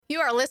You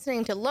are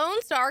listening to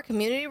Lone Star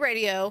Community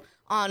Radio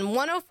on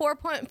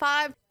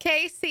 104.5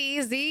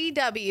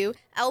 KCZW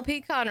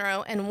LP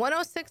Conroe and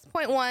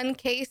 106.1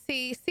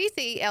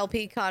 KCCC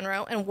LP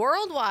Conroe and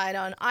worldwide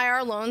on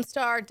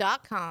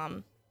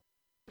irlonestar.com.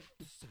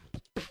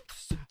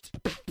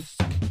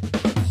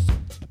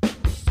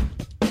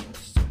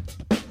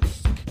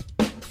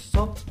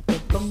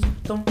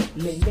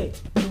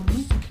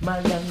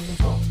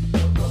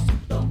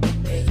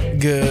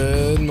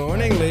 Good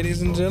morning,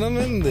 ladies and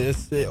gentlemen.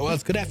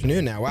 It's good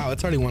afternoon now. Wow,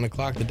 it's already 1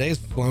 o'clock. The day's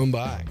flown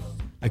by.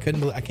 I can't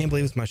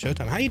believe it's my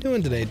showtime. How you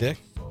doing today, Dick?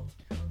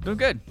 Doing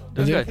good.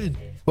 Doing good.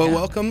 Well,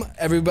 welcome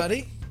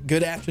everybody.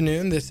 Good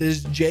afternoon. This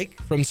is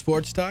Jake from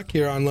Sports Talk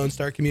here on Lone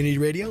Star Community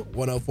Radio,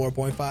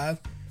 104.5,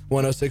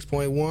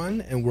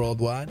 106.1, and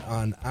worldwide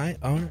on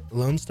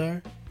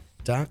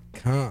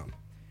irlonestar.com.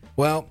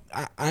 Well,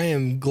 I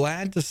am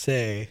glad to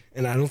say,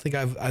 and I don't think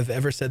I've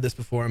ever said this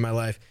before in my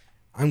life,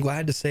 I'm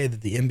glad to say that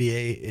the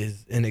NBA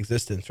is in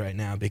existence right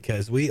now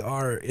because we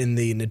are in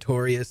the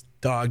notorious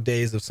dog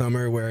days of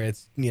summer where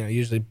it's,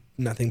 usually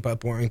nothing but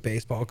boring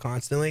baseball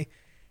constantly.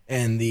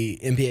 And the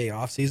NBA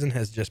offseason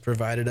has just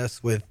provided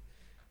us with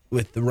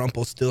the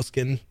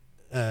Rumpelstiltskin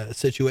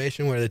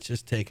situation where it's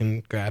just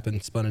taken crap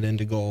and spun it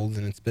into gold.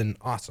 And it's been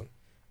awesome.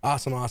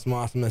 Awesome.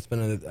 It's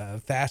been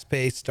a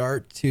fast-paced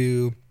start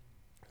to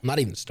the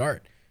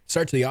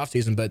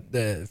offseason, but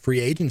the free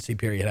agency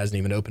period hasn't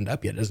even opened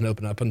up yet. It doesn't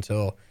open up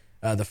until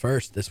the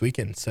 1st this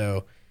weekend.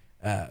 So,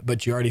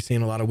 but you're already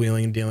seeing a lot of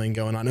wheeling and dealing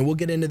going on, and we'll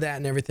get into that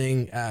and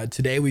everything.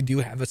 Today we do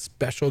have a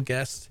special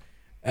guest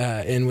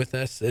in with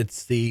us.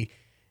 It's the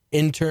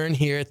intern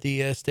here at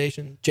the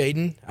station,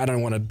 Jaden. I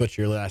don't want to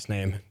butcher your last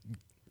name.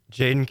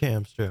 Jaden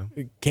Kamstra.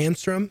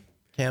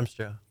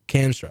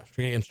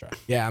 Kamstra.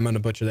 Yeah, I'm going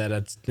to butcher that.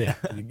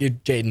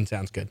 Jaden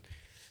sounds good.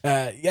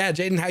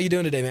 Jaden, how you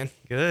doing today, man?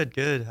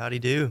 Good. How'd you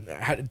do?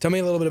 Tell me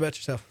a little bit about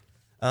yourself.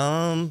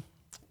 I'm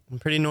a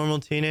pretty normal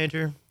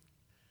teenager.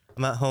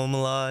 I'm at home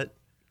a lot,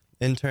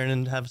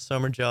 intern, have a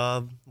summer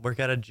job, work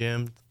at a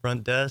gym,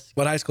 front desk.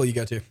 What high school you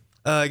go to?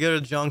 I go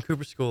to John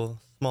Cooper School,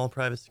 small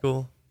private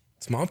school.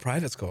 Small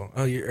private school.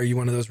 Oh, are you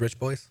one of those rich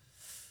boys?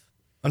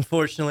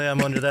 Unfortunately,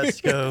 I'm under that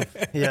scope.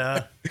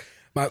 Yeah.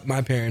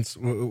 My parents,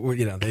 they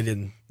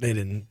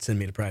didn't send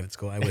me to private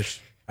school. I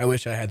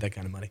wish I had that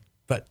kind of money.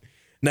 But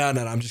no,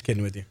 I'm just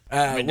kidding with you.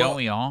 Don't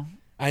we all?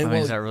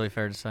 Is that really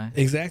fair to say?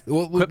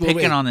 Exactly. Quit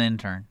picking on the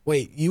intern.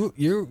 Wait, didn't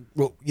you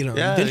go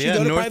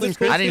to private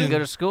school? I didn't go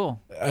to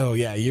school. Oh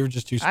yeah, you were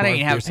just too smart. I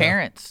didn't have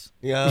parents.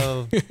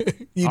 Yo,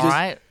 you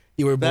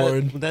were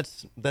born.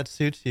 That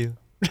suits you.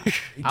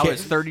 I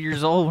was 30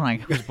 years old when I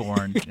was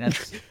born.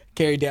 That's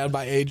carried down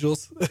by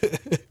angels.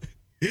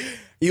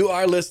 You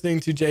are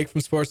listening to Jake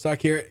from Sports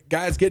Talk here,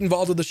 guys. Get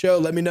involved with the show.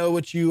 Let me know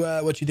what you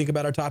think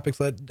about our topics.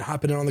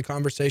 Hop in on the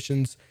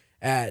conversations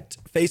at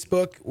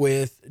Facebook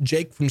with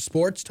Jake from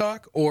Sports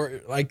Talk,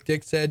 or like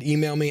Dick said,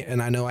 email me. And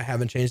I know I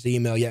haven't changed the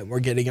email yet. We're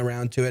getting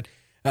around to it.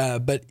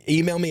 But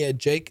email me at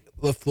Jake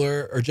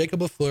LaFleur or Jacob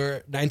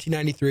LaFleur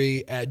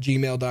 1993 at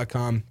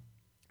gmail.com.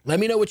 Let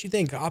me know what you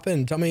think. Hop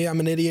in. Tell me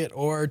I'm an idiot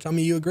or tell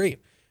me you agree.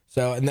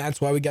 So, and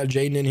that's why we got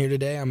Jaden in here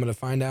today. I'm going to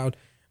find out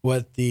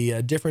what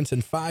the difference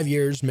in 5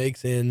 years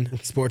makes in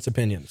sports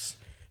opinions.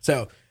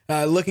 So,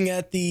 looking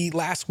at the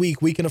last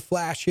week in a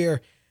flash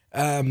here,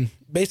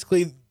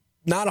 basically,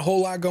 not a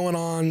whole lot going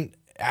on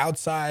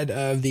outside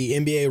of the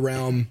NBA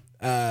realm,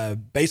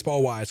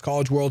 baseball-wise.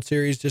 College World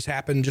Series just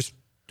happened,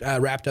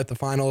 wrapped up the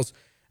finals.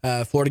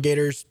 Florida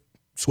Gators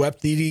swept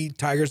the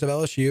Tigers of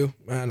LSU,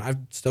 and I've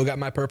still got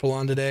my purple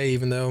on today,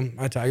 even though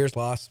my Tigers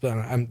lost. But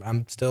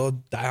I'm still a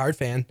diehard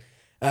fan.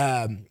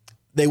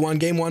 They won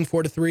Game 1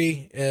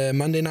 4-3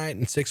 Monday night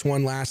and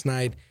 6-1 last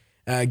night.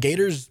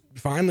 Gators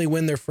finally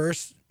win their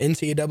first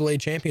NCAA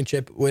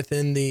championship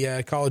within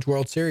the College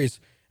World Series,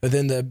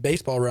 within the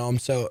baseball realm.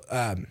 So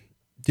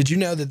did you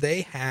know that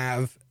they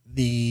have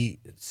the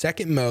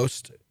second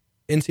most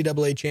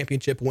NCAA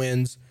championship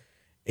wins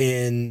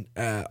in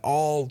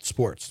all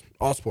sports?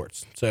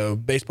 So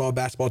baseball,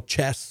 basketball,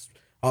 chess,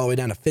 all the way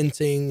down to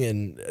fencing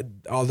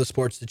and all the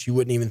sports that you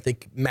wouldn't even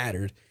think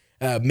mattered.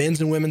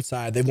 Men's and women's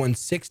side, they've won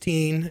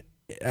 16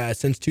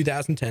 since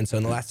 2010. So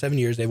in the last 7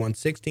 years, they won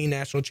 16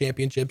 national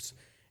championships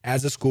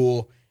as a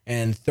school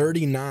and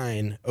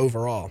 39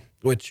 overall,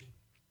 which,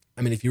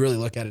 I mean, if you really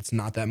look at it, it's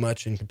not that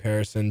much in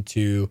comparison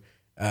to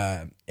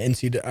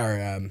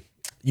UCLA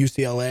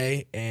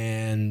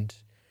and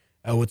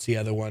what's the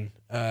other one?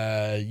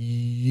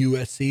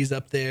 USC's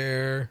up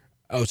there.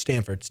 Oh,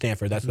 Stanford.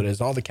 That's what it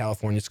is. All the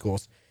California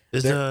schools.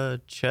 Is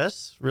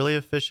chess really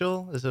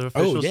official? Is it an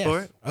official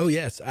sport? Oh,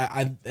 yes.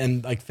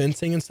 And like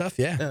fencing and stuff.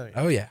 Yeah.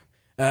 Oh, yeah.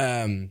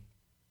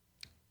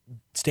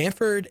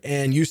 Stanford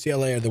and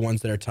UCLA are the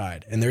ones that are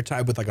tied, and they're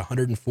tied with like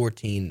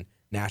 114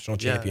 national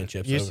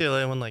championships.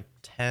 UCLA won like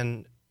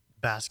 10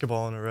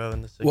 basketball in a row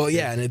in the 60s. Well,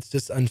 yeah, and it's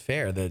just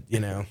unfair that,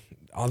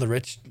 all the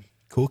rich,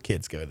 cool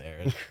kids go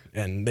there,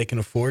 and they can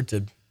afford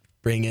to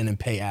bring in and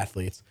pay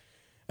athletes.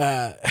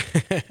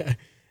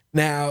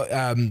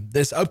 Now,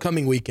 this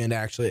upcoming weekend,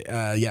 actually,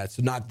 so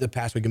not the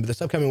past weekend, but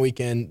this upcoming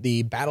weekend,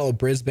 the Battle of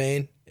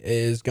Brisbane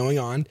is going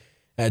on.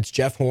 It's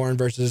Jeff Horn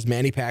versus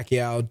Manny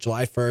Pacquiao,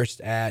 July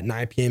 1st at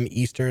 9 p.m.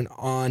 Eastern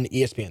on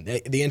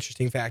ESPN. The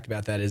interesting fact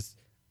about that is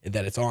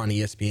that it's on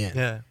ESPN.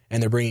 Yeah.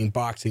 And they're bringing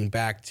boxing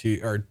back to,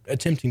 or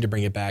attempting to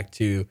bring it back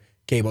to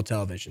cable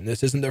television.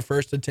 This isn't their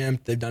first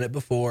attempt. They've done it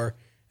before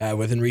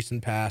within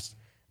recent past.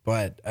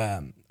 But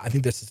I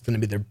think this is going to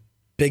be their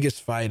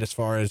biggest fight as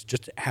far as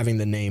just having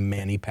the name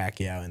Manny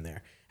Pacquiao in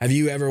there. Have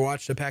you ever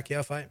watched a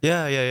Pacquiao fight?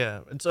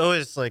 Yeah. It's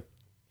always like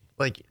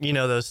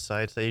those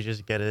sites that you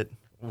just get it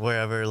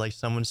wherever, like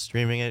someone's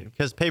streaming it.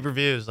 Because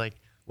pay-per-view is like,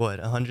 what,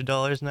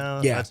 $100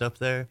 now? Yeah. That's up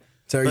there.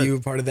 So are you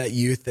part of that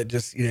youth that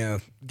just,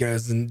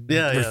 goes and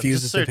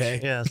refuses Just search, to pay?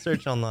 Yeah,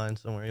 search online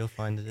somewhere. You'll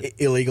find it.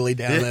 Illegally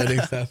downloading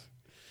stuff.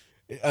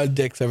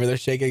 Dick's over there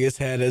shaking his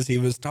head as he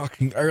was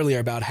talking earlier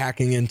about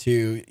hacking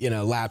into,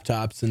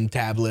 laptops and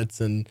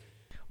tablets and...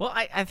 Well,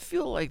 I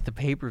feel like the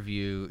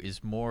pay-per-view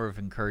is more of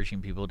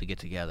encouraging people to get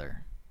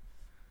together.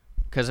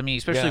 Because, I mean,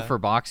 especially Yeah. for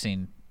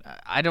boxing,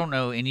 I don't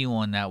know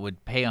anyone that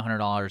would pay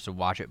 $100 to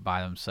watch it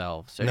by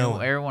themselves. No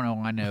one. Everyone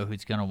I know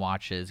who's going to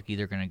watch it is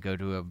either going to go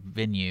to a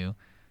venue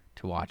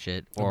to watch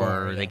it or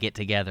bar, they yeah. get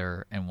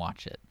together and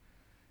watch it.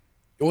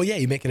 Well, yeah,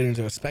 you make it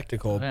into a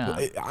spectacle.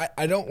 Yeah.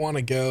 I don't want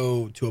to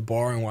go to a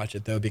bar and watch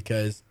it, though,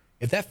 because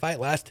if that fight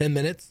lasts 10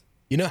 minutes,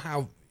 you know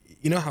how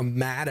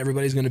mad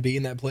everybody's going to be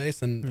in that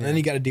place, and then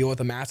you got to deal with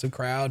a massive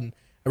crowd. And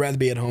I'd rather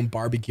be at home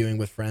barbecuing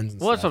with friends.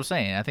 And Well, that's what I'm stuff.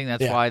 saying. I think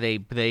that's Yeah. why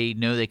they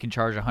know they can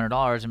charge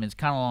 $100. I mean, it's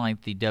kind of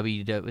like the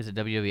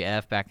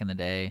WWF back in the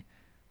day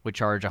would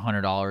charge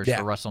 $100 Yeah.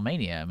 for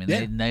WrestleMania. I mean, Yeah.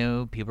 they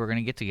know people are going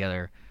to get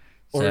together.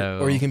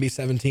 Or you can be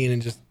 17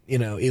 and just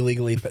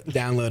illegally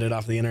download it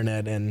off the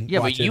internet and Yeah,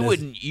 watch but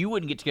it you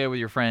wouldn't get together with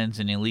your friends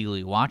and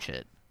illegally watch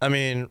it. I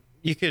mean,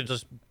 you could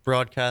just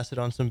broadcast it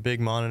on some big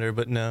monitor,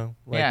 but no.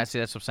 Yeah, see,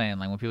 that's what I'm saying.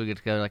 Like when people get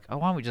together, like, oh,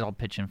 why don't we just all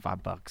pitch in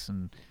 $5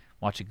 and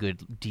watch a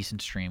good,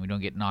 decent stream? We don't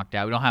get knocked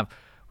out. We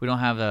don't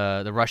have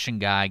the Russian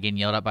guy getting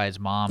yelled at by his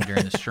mom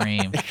during the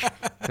stream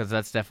because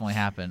that's definitely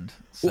happened.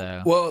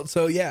 So,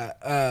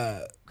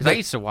 Because I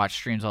used to watch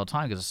streams all the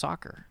time because of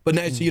soccer. But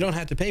no, so you don't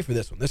have to pay for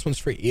this one. This one's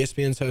free.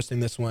 ESPN's hosting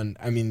this one.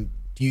 I mean,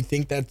 do you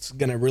think that's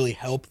going to really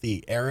help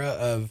the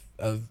era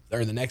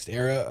or the next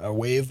era, a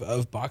wave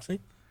of boxing?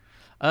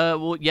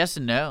 Well, yes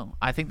and no.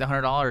 I think the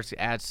 $100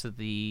 adds to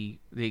the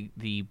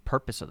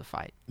purpose of the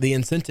fight. The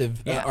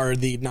incentive, Yeah.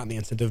 not the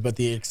incentive, but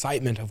the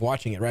excitement of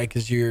watching it, right?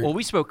 Because What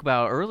we spoke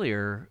about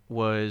earlier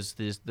was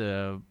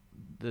the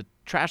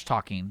trash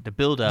talking, the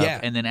build up, Yeah.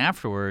 and then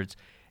afterwards.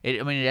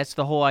 That's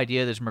the whole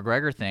idea of this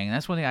McGregor thing. And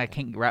that's one thing I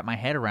can't wrap my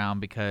head around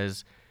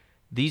because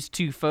these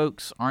two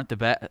folks aren't the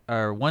best,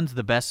 or one's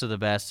the best of the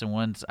best, and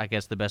one's, I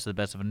guess, the best of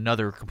the best of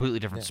another completely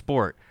different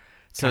sport.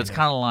 So it's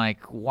kind of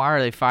like, why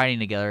are they fighting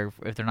together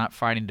if they're not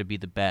fighting to be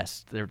the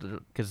best?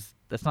 Because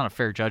that's not a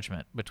fair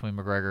judgment between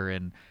McGregor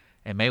and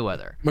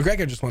Mayweather.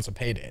 McGregor just wants a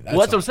payday. Well,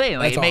 that's what I'm saying.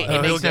 Like, That's it all.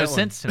 makes He'll no get one.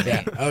 sense to me.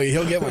 Yeah. Oh,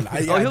 he'll get one.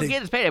 He'll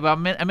get his payday. But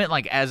I meant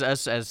like as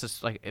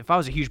just like if I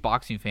was a huge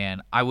boxing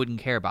fan, I wouldn't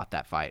care about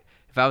that fight.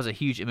 If I was a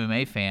huge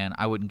MMA fan,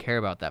 I wouldn't care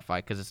about that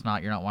fight because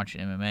you're not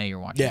watching MMA, you're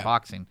watching Yeah.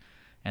 boxing.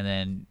 And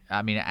then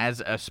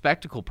as a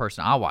spectacle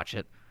person, I'll watch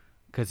it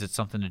because it's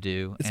something to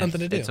do. It's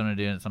something to do. It's something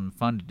to do and it's something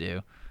fun to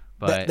do.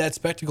 But That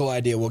spectacle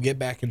idea, we'll get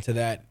back into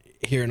that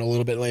here in a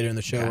little bit later in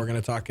the show. Okay. We're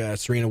going to talk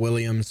Serena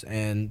Williams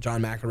and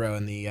John McEnroe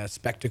and the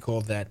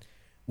spectacle that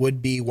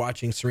would be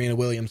watching Serena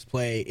Williams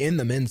play in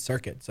the men's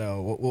circuit.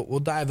 So we'll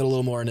dive a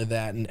little more into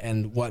that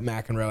and what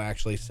McEnroe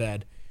actually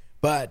said.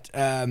 But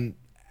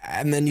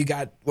and then you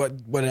got what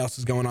else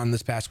is going on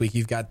this past week?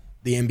 You've got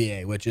the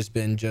NBA, which has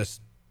been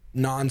just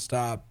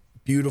nonstop,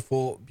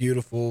 beautiful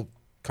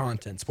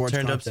content, sports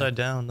Turned content. upside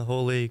down, the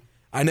whole league.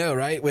 I know,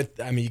 right?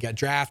 You got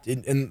draft,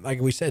 and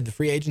like we said, the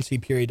free agency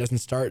period doesn't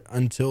start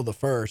until the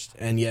 1st,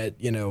 and yet,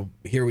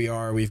 here we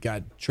are. We've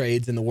got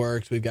trades in the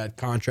works. We've got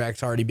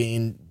contracts already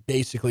being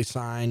basically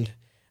signed.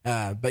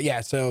 But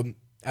yeah, so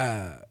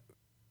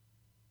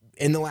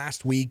in the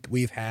last week,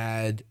 we've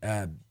had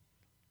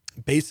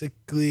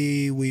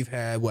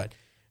what?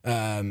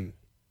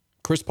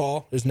 Chris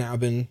Paul has now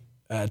been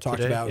talked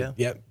Today, about. yeah.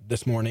 Yep,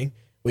 this morning.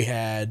 We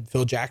had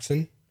Phil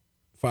Jackson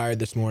fired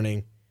this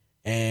morning.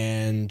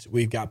 And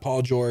we've got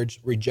Paul George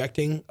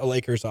rejecting a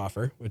Lakers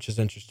offer, which is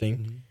interesting.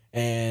 Mm-hmm.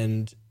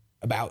 And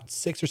about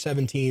 6 or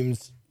 7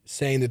 teams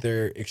saying that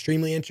they're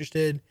extremely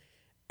interested.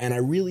 And I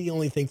really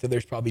only think that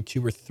there's probably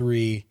 2 or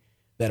 3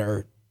 that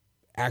are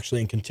actually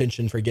in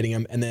contention for getting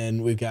him. And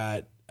then we've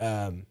got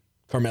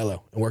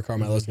Carmelo and where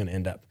Carmelo's going to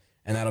end up.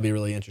 And that'll be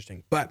really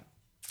interesting. But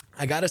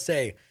I got to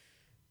say,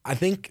 I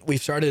think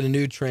we've started a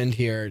new trend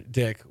here,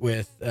 Dick,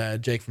 with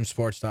Jake from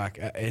Sports Talk.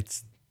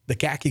 It's the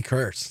khaki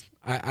curse.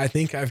 I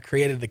think I've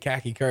created the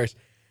khaki curse.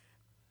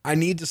 I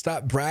need to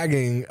stop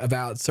bragging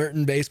about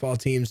certain baseball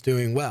teams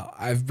doing well.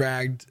 I've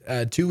bragged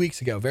 2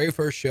 weeks ago, very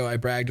first show, I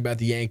bragged about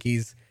the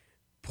Yankees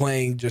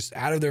playing just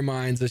out of their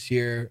minds this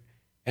year.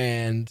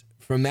 And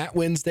from that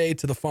Wednesday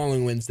to the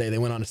following Wednesday, they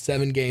went on a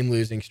 7-game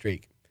losing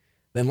streak.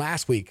 Then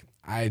last week,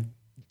 I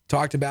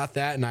talked about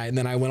that, and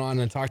then I went on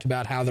and talked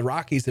about how the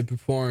Rockies have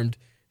performed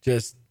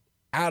just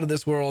out of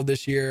this world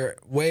this year,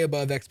 way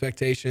above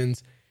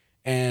expectations,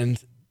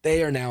 and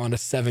they are now on a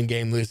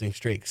 7-game losing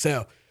streak.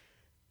 So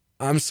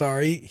I'm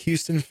sorry,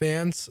 Houston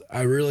fans,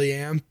 I really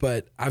am,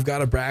 but I've got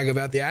to brag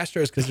about the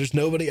Astros because there's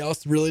nobody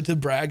else really to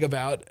brag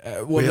about.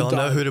 We all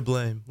know who to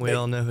blame.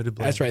 All know who to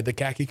blame. That's right, the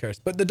khaki curse.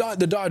 But the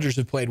Dodgers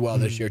have played well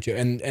this year too,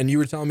 and you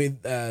were telling me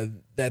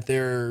that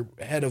they're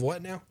ahead of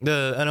what now?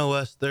 The NL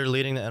West, they're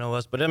leading the NL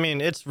West, but I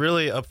mean it's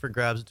really up for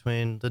grabs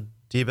between the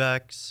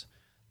D-backs,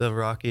 the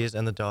Rockies,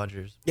 and the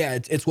Dodgers. Yeah,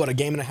 it's what, a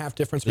game and a half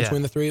difference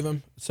between the three of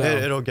them. So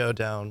it'll go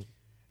down.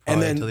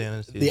 And then until the end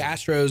of the season. The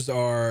Astros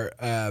are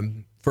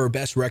for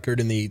best record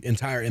in the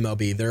entire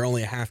MLB. They're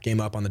only a half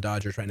game up on the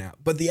Dodgers right now.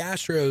 But the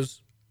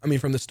Astros, I mean,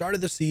 from the start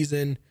of the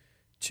season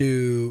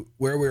to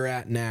where we're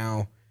at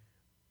now,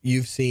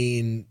 you've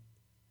seen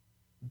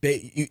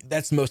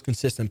that's the most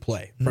consistent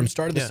play from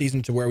start of the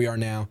season to where we are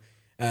now.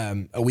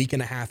 A week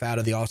and a half out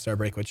of the All-Star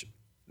break, which,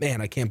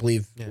 man, I can't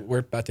believe we're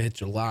about to hit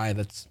July.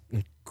 That's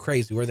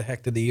crazy. Where the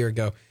heck did the year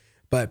go?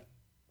 But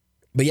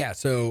yeah,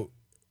 so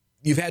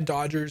you've had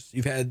Dodgers,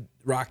 you've had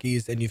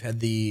Rockies, and you've had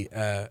the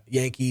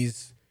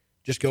Yankees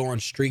just go on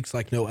streaks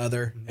like no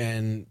other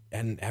and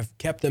have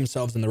kept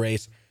themselves in the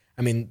race.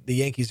 I mean, the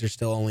Yankees are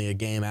still only a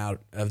game out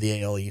of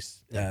the AL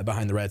East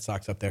behind the Red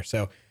Sox up there.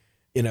 So,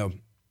 you know,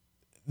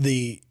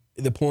 the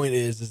point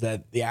is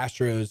that the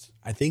Astros,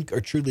 I think,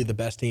 are truly the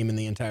best team in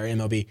the entire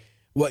MLB.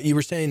 What you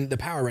were saying, the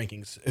power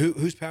rankings.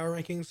 Whose power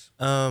rankings?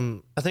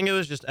 I think it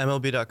was just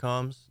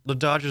MLB.com's. The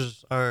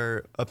Dodgers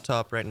are up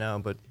top right now,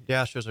 but the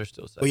Astros are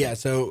still second. Well, yeah.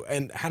 So,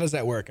 and how does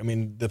that work? I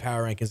mean, the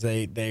power rankings,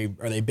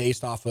 are they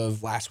based off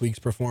of last week's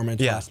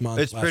performance? Last month?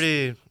 It's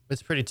pretty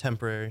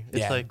temporary.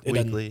 It's like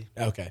weekly.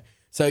 Okay.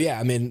 So yeah,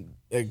 I mean,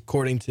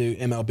 according to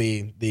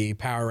MLB, the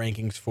power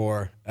rankings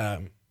for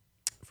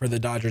the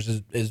Dodgers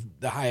is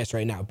the highest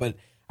right now. But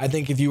I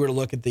think if you were to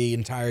look at the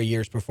entire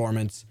year's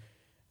performance.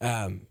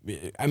 I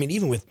mean,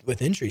 even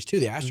with injuries too,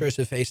 the Astros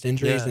have faced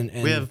injuries, and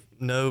we have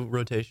no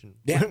rotation.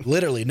 Yeah,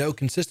 literally no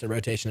consistent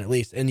rotation at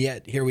least, and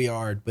yet here we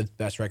are with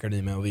best record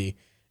in the MLB,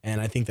 and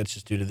I think that's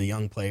just due to the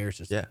young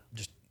players,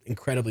 just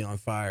incredibly on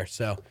fire.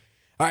 So,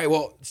 all right,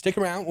 well, stick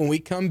around. When we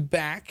come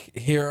back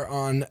here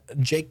on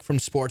Jake from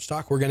Sports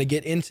Talk, we're going to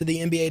get into the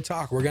NBA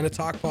talk. We're going to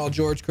talk Paul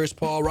George, Chris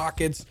Paul,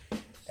 Rockets,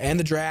 and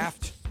the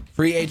draft.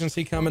 Free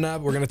agency coming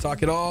up. We're going to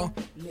talk it all,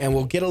 and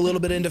we'll get a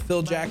little bit into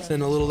Phil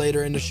Jackson a little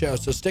later in the show.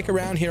 So stick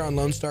around here on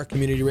Lone Star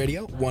Community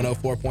Radio,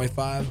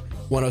 104.5,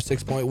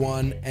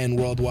 106.1, and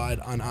worldwide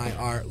on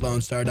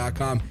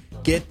irlonestar.com.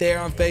 Get there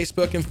on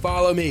Facebook and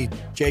follow me,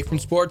 Jake from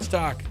Sports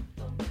Talk.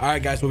 All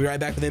right, guys, we'll be right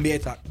back with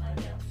NBA Talk.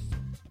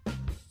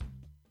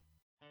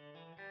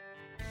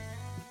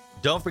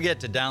 Don't forget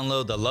to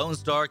download the Lone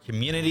Star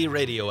Community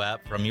Radio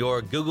app from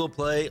your Google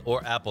Play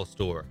or Apple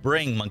Store.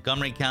 Bring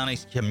Montgomery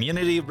County's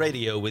community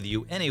radio with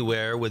you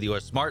anywhere with your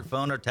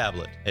smartphone or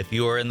tablet. If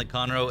you are in the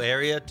Conroe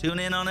area, tune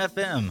in on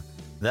FM.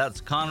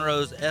 That's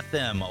Conroe's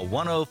FM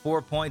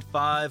 104.5,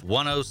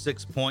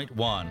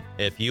 106.1.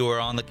 If you are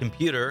on the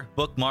computer,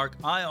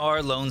 bookmark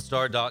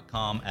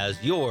irlonestar.com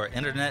as your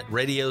internet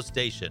radio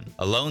station.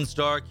 A Lone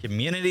Star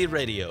Community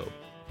Radio.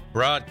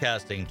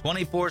 Broadcasting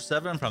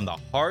 24/7 from the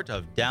heart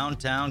of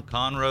downtown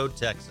Conroe,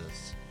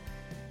 Texas.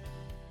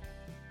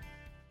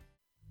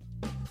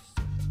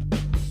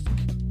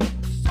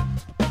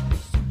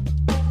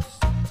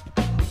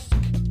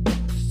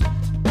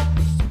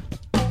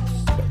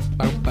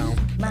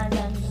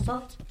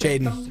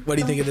 Jaden, what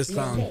do you think of this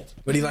song?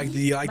 What do you like? Do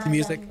you like the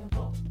music?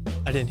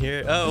 I didn't hear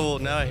it. Oh, well,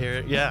 now I hear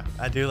it. Yeah,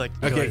 I do like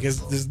the Okay, voice.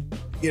 because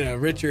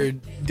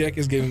Richard Dick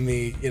is giving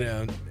me,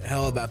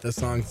 hell about this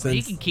song since.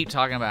 You can keep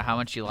talking about how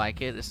much you like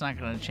it. It's not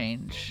going to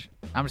change.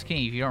 I'm just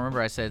kidding. If you don't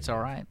remember, I said it's all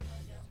right.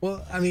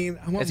 Well, I mean,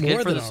 I want It's more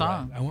good for than the song.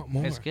 all right. I want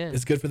more. It's good.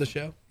 It's good for the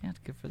show. Yeah, it's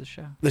good for the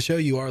show. The show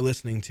you are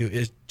listening to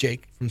is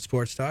Jake from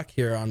Sports Talk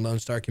here on Lone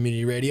Star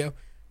Community Radio,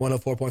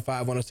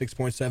 104.5,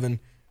 106.7,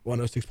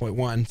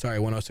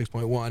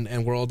 106.1,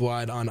 and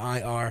worldwide on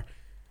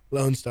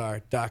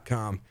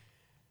irlonestar.com.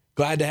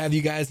 Glad to have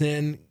you guys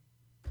in.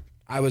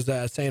 I was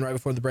saying right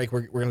before the break,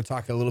 we're going to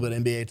talk a little bit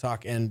NBA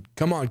talk. And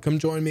come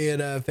join me at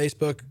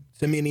Facebook.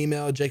 Send me an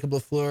email,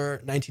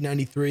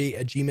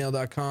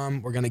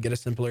 jacoblafleur1993@gmail.com. We're going to get a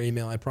simpler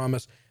email, I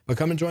promise. But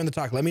come and join the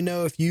talk. Let me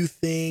know if you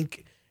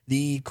think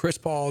the Chris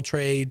Paul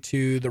trade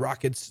to the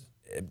Rockets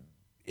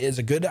is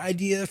a good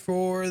idea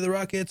for the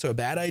Rockets or a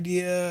bad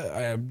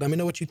idea. Let me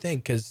know what you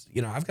think, because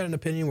I've got an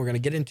opinion. We're going to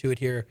get into it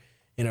here,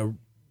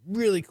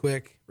 really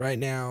quick right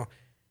now.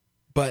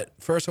 But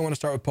first, I want to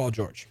start with Paul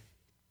George.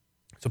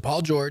 So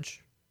Paul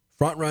George,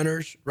 front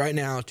runners right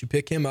now to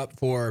pick him up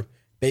for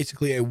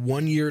basically a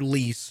 1-year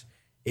lease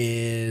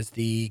is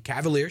the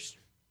Cavaliers,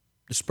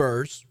 the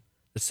Spurs,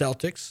 the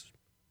Celtics,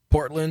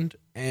 Portland,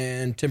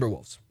 and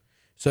Timberwolves.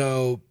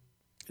 So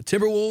the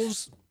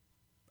Timberwolves,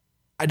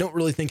 I don't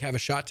really think have a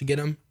shot to get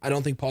him. I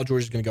don't think Paul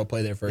George is going to go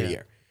play there for a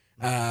year.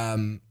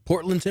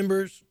 Portland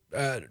Timbers,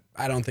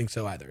 I don't think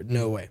so either.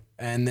 No way.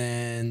 And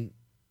then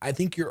I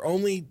think your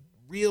only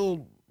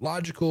real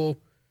logical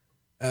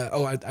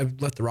I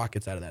left the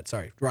Rockets out of that.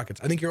 Sorry,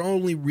 Rockets. I think your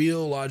only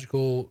real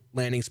logical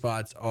landing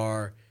spots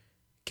are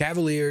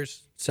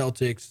Cavaliers,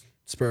 Celtics,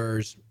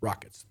 Spurs,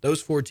 Rockets.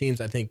 Those 4 teams,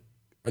 I think,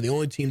 are the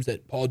only teams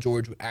that Paul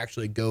George would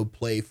actually go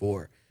play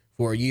for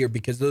a year,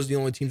 because those are the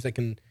only teams that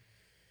can,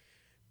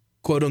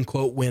 quote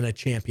unquote, win a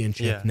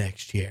championship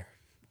next year.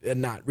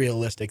 And not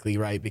realistically,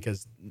 right?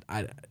 Because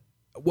I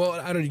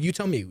don't know. You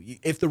tell me,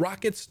 if the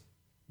Rockets,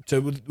 so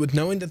with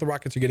knowing that the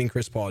Rockets are getting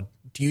Chris Paul,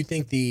 do you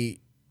think the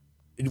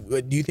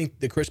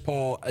Chris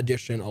Paul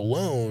addition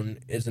alone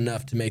is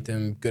enough to make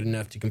them good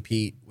enough to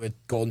compete with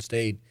Golden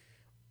State?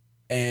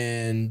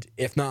 And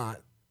if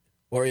not,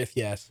 or if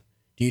yes,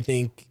 do you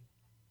think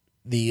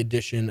the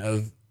addition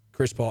of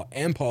Chris Paul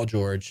and Paul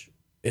George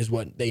is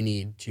what they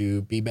need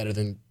to be better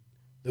than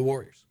the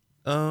Warriors?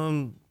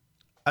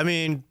 I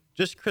mean,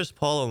 just Chris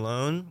Paul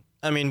alone,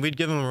 I mean, we'd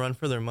give them a run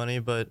for their money,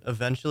 but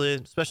eventually,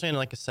 especially in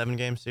like a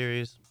 7-game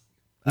series,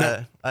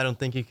 I don't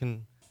think you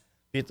can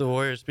beat the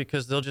Warriors,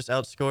 because they'll just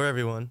outscore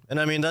everyone. And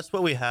I mean, that's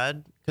what we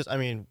had, because I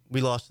mean,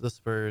 we lost to the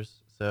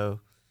Spurs. So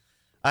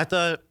I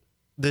thought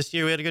this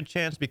year we had a good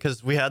chance,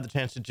 because we had the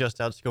chance to just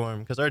outscore them,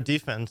 because our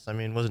defense, I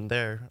mean, wasn't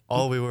there.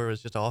 All we were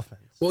was just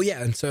offense. Well,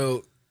 yeah. And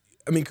so,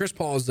 I mean, Chris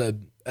Paul is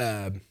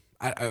I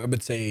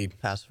would say,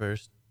 pass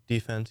first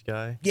defense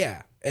guy.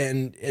 Yeah.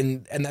 And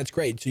that's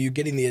great. So you're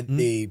getting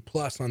the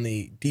plus on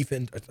the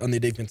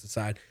defensive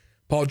side.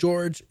 Paul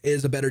George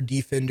is a better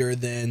defender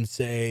than,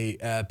 say,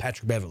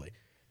 Patrick Beverley,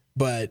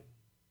 but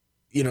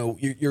you know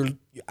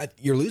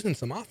you're losing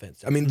some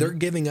offense. I mean, they're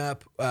giving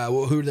up.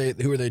 Who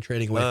are they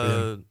trading away for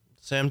them?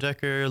 Sam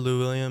Decker, Lou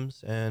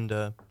Williams, and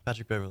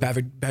Patrick Beverley.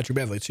 Patrick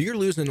Beverley. So you're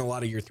losing a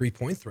lot of your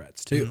 3-point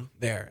threats too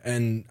there.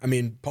 And I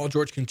mean, Paul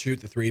George can shoot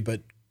the 3,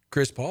 but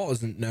Chris Paul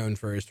isn't known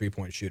for his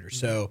 3-point shooter.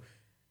 So,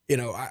 you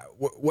know,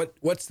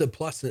 what's the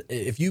plus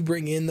if you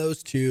bring in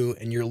those 2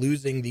 and you're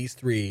losing these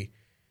 3?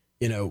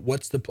 You know,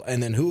 what's the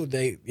and then who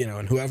they, you know,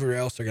 and whoever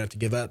else they're going to have to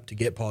give up to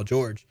get Paul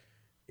George.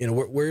 You know,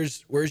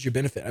 where's your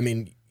benefit? I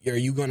mean, are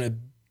you going to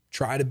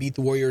try to beat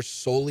the Warriors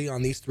solely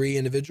on these 3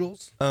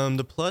 individuals?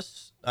 The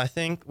plus, I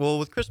think, well,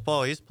 with Chris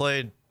Paul,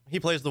 he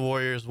plays the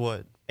Warriors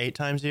 8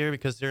 times a year,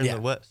 because they're in the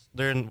West.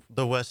 They're in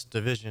the West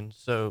Division,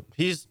 so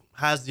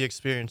has the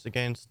experience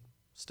against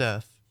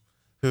Steph,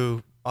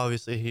 who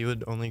obviously he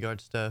would only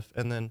guard Steph,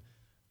 and then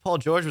Paul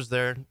George was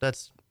there.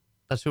 That's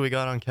who we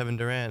got on Kevin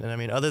Durant, and I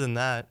mean, other than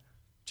that,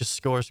 just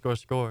score,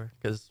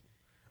 because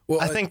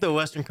I think the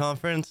Western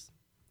Conference,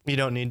 you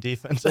don't need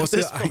defense at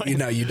this point. You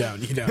don't.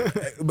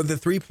 But the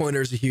 3-pointer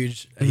is a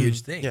huge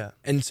thing. Yeah.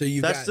 And so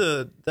that's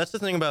the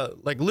thing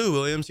about, like, Lou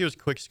Williams. He was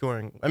quick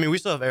scoring. I mean, we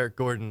still have Eric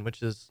Gordon,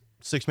 which is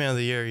 6th man of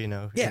the year. You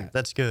know. Yeah.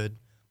 That's good.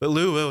 But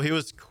Lou, he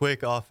was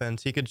quick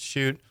offense. He could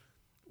shoot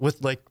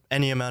with like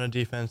any amount of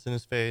defense in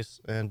his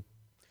face, and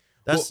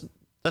that's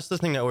the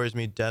thing that worries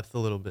me, depth a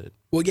little bit.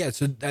 Well, yeah,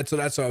 so that's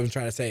what I was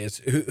trying to say is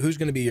who's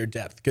going to be your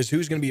depth? Because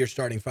who's going to be your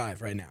starting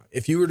 5 right now?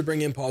 If you were to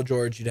bring in Paul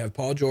George, you'd have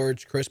Paul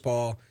George, Chris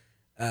Paul,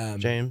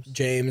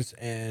 James,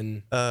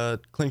 and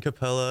Clint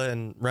Capella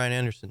and Ryan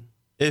Anderson.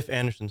 If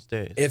Anderson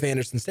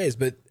stays.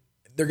 But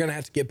they're going to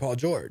have to get Paul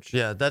George.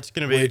 Yeah, that's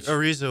going to be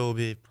Ariza will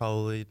be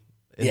probably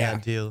in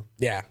that deal.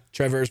 Yeah,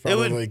 Trevor's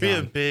probably gone. It would be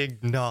a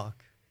big knock.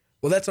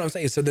 Well, that's what I'm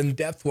saying. So then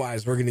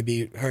depth-wise, we're going to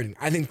be hurting.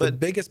 I think the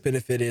biggest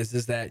benefit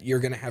is that you're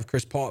going to have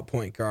Chris Paul at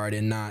point guard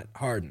and not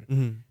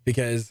Harden.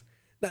 Because,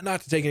 not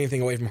to take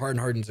anything away from Harden,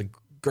 Harden's a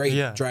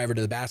great driver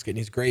to the basket, and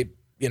he's great,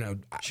 you know.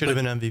 Should have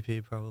been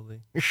MVP,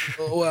 probably.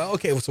 Well,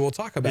 okay, so we'll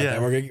talk about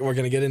that. We're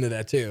going to get into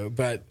that too.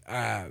 But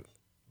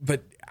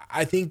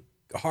I think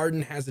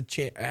Harden has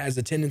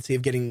a tendency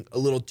of getting a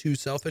little too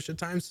selfish at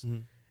times.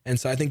 And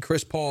so I think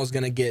Chris Paul is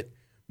going to get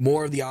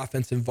more of the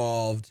offense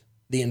involved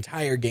the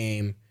entire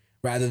game,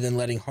 rather than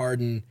letting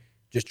Harden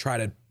just try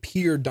to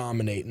pure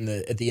dominate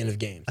at the end of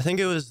games. I think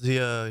it was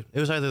either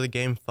the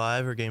game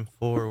 5 or game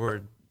 4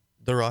 where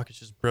the Rockets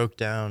just broke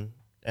down,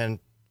 and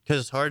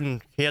because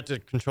Harden, he had to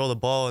control the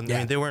ball, and I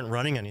mean, they weren't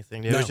running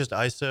anything. It was just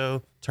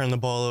ISO, turn the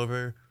ball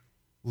over,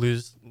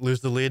 lose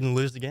the lead, and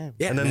lose the game,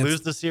 and then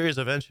lose the series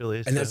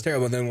eventually. And that's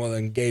terrible.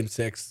 Then game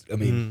 6, I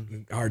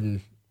mean,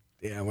 Harden.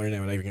 Yeah, we're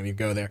not even going to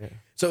go there. Yeah.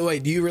 So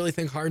wait, do you really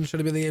think Harden should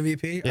have been the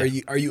MVP?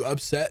 Yeah. Are you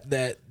upset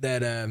that?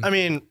 I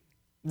mean,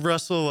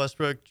 Russell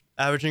Westbrook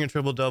averaging a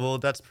triple-double,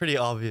 that's pretty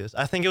obvious.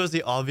 I think it was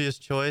the obvious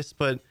choice,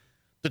 but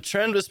the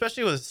trend,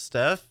 especially with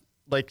Steph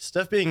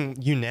being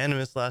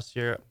unanimous last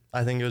year,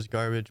 I think it was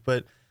garbage.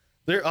 But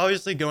they're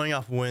obviously going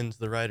off wins,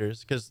 the writers,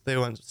 because they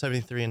went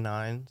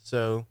 73-9.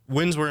 So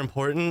wins were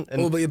important.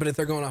 And but if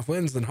they're going off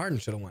wins, then Harden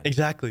should have won.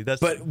 Exactly. But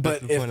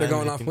if they're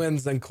going off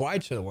wins, then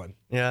Kawhi should have won.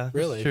 Yeah,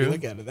 really, true. If you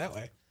look at it that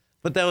way.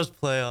 But that was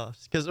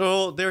playoffs, because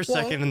they were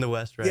second in the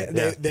West, right?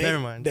 Yeah, never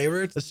mind.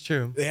 That's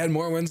true. They had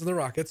more wins than the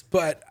Rockets,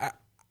 but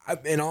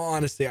in all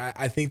honesty,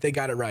 I think they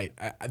got it right.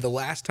 The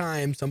last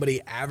time somebody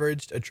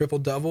averaged a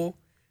triple-double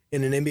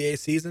in an NBA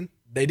season,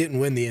 they didn't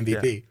win the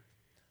MVP.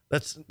 Yeah.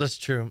 That's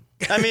true.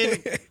 I mean,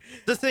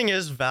 the thing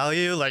is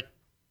value. Like,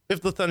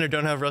 if the Thunder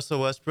don't have Russell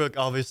Westbrook,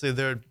 obviously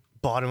they're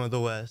bottom of the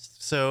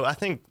West. So I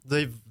think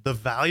the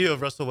value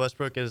of Russell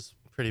Westbrook is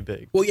pretty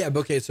big. Well, yeah,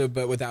 but okay. So,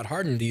 but without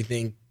Harden, do you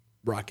think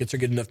Rockets are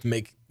good enough to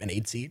make an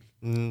 8 seed?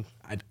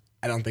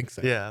 I don't think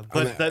so. Yeah,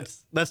 but I mean,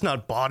 that's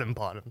not bottom.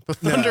 The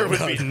Thunder would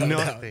be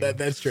nothing.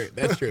 That's true.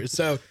 That's true.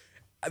 So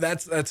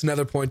that's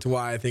another point to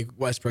why I think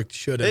Westbrook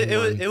should have.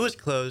 It was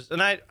close,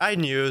 and I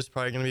knew it was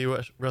probably going to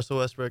be Russell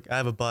Westbrook. I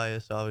have a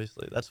bias,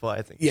 obviously. That's why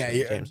I think. Yeah,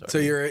 James so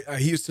Harden. you're a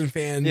Houston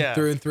fan Yeah.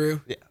 through and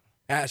through. Yeah.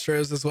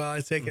 Astros as well. I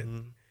take it.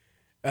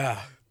 Mm-hmm.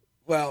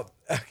 Well,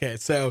 okay.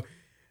 So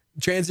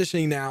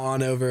transitioning now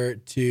on over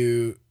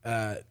to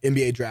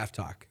NBA draft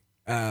talk.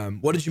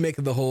 What did you make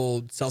of the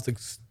whole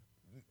Celtics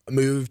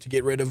move to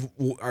get rid of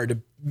or to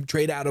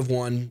trade out of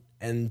one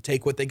and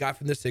take what they got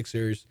from the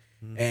Sixers?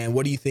 And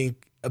what do you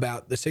think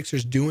about the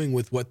Sixers doing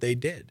with what they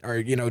did,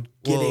 or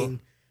getting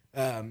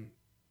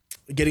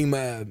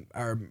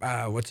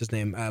what's his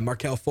name,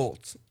 Markelle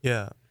Fultz?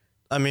 Yeah,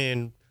 I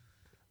mean,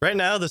 right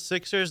now the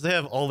Sixers, they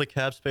have all the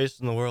cap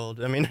space in the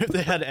world. I mean, if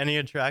they had any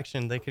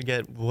attraction, they could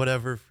get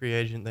whatever free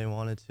agent they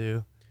wanted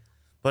to.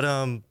 But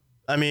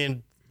I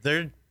mean,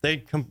 they're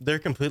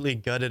completely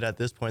gutted at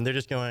this point. They're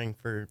just going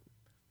for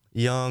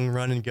young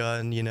run and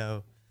gun,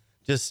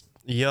 just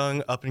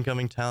young up and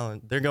coming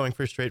talent. They're going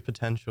for straight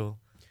potential.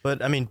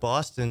 But I mean,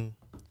 Boston,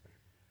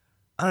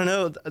 I don't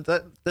know.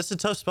 That's a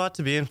tough spot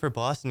to be in for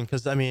Boston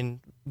because I mean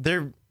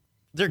they're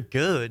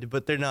good,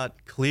 but they're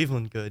not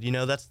Cleveland good.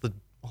 That's the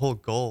whole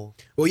goal.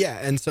 Well, yeah,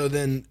 and so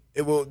then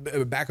it will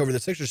back over the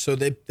Sixers. So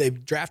they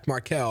draft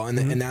Markelle, and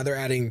and now they're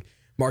adding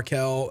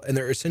Markelle, and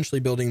they're essentially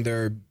building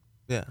their.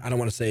 Yeah. I don't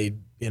want to say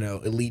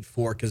elite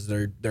four because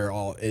they're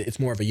all. It's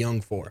more of a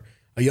young four.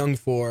 A young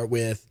four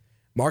with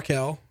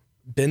Markelle,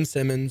 Ben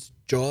Simmons,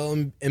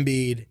 Joel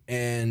Embiid,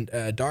 and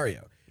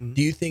Dario.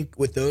 Do you think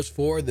with those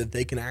four that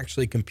they can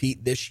actually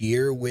compete this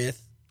year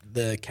with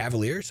the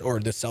Cavaliers or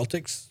the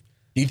Celtics?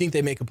 Do you think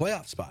they make a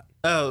playoff spot?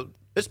 Oh,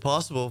 it's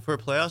possible for a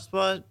playoff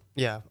spot.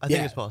 Yeah, I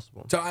think it's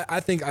possible. So I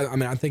think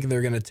I'm thinking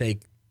they're going to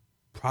take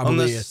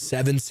probably a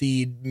 7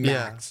 seed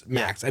max.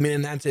 Yeah. I mean,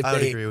 and that's if I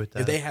would they agree with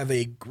that. if they have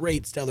a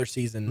great stellar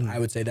season, I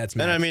would say that's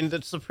max. And I mean,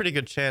 it's a pretty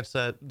good chance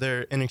that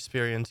their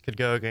inexperience could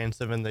go against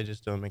them and they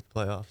just don't make the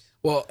playoffs.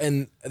 Well,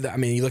 and I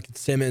mean, you look at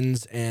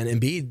Simmons and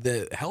Embiid,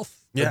 the health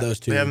of those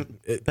two.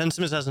 Ben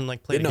Simmons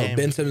hasn't played a game.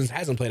 Ben Simmons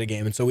hasn't played a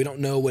game, and so we don't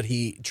know what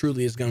he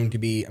truly is going to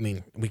be. I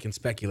mean, we can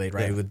speculate,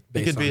 right? Yeah.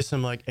 He could be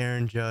some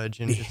Aaron Judge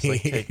and just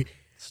take the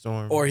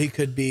storm. Or he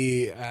could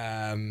be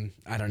I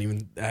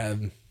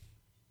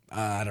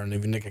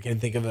can't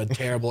think of a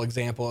terrible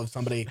example of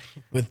somebody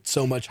with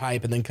so much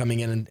hype and then coming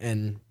in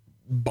and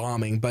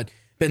bombing. But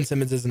Ben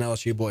Simmons is an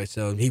LSU boy,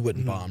 so he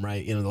wouldn't bomb,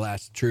 right? The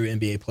last true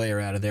NBA player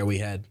out of there we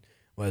had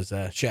was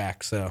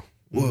Shaq. So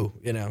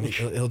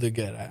he'll do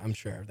good. I'm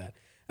sure of that.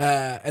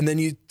 And then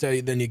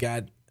you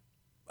got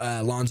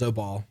Lonzo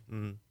Ball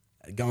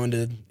going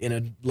to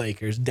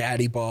Lakers,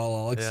 Daddy Ball,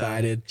 all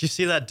excited. Did you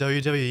see that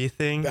WWE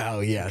thing?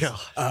 Oh yes.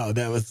 Gosh. Oh,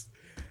 that was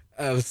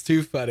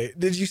too funny.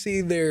 Did you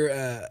see their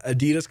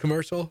Adidas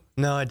commercial?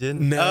 No, I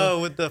didn't. No.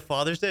 Oh, with the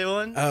Father's Day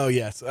one? Oh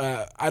yes.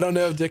 I don't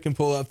know if Dick can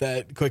pull up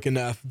that quick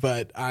enough,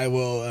 but I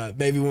will.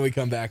 Maybe when we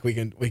come back, we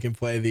can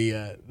play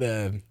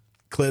the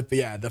clip.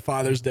 Yeah, the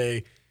Father's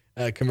Day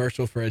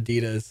commercial for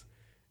Adidas.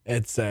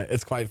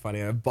 It's quite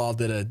funny.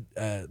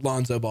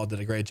 Lonzo Ball did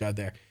a great job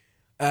there.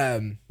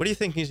 What do you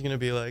think he's going to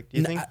be like? Do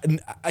you think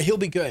he'll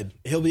be good?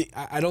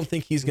 I don't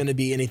think he's going to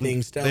be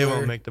anything stellar. they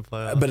won't make the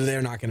playoffs? But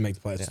they're not going to make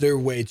the playoffs. Yeah. They're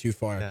way too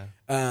far.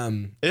 Yeah.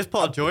 If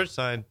Paul George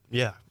signed,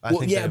 I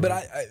think they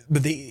but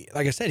would.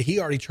 like I said, he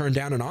already turned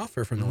down an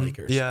offer from the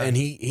Lakers. Yeah, and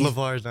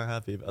LeVar's not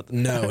happy about that.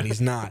 No, and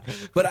he's not.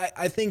 But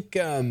I think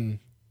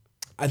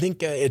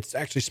it's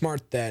actually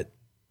smart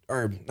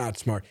or not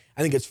smart.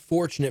 I think it's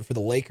fortunate for the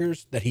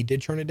Lakers that he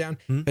did turn it down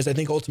because I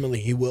think ultimately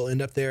he will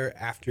end up there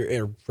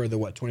for the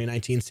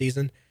 2019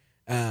 season.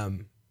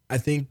 I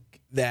think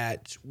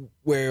that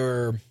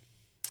where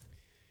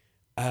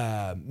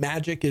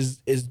Magic is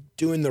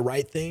doing the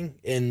right thing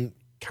and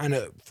kind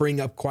of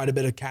freeing up quite a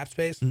bit of cap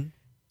space,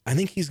 I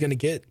think he's going to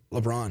get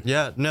LeBron.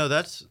 Yeah, no,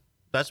 that's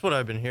what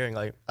I've been hearing.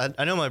 Like,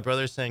 I know my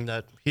brother's saying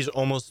that he's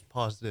almost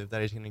positive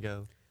that he's going to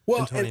go.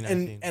 Well, in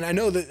 2019. and I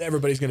know that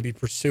everybody's going to be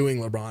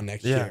pursuing LeBron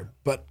next year,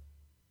 but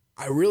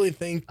I really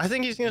think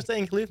he's going to stay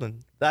in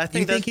Cleveland. You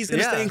think he's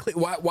going to stay in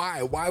Cleveland?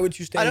 Why? Why would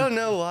you stay? I don't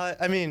know why.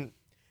 I mean,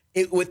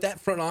 with that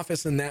front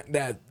office and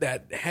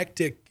that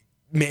hectic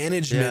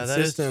management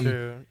system. Is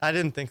true. I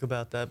didn't think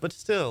about that, but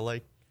still,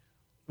 like,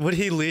 would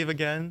he leave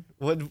again?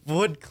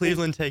 Would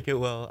Cleveland take it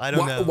well? I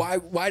don't know.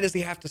 Why does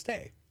he have to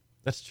stay?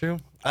 That's true.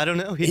 I don't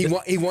know.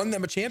 He won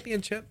them a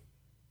championship.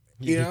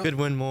 He could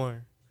win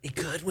more. He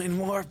could win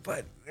more,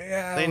 but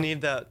they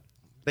need that.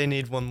 They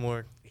need one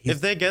more. If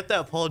they get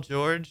that Paul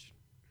George,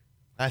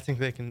 I think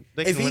they can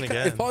win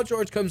again. If Paul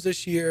George comes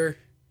this year,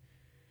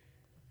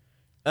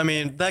 I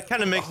mean, that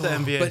kind of makes the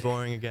NBA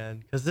boring again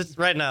because it's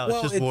right now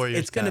it's just Warriors.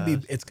 It's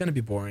gonna be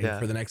boring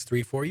for the next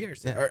 3-4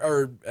 years, Yeah.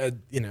 or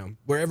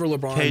wherever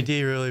LeBron.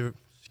 KD really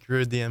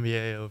screwed the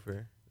NBA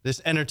over.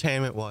 This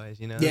entertainment wise,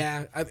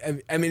 Yeah,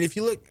 I mean, if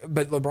you look,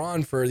 but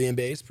LeBron, for the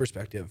NBA's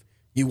perspective,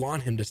 you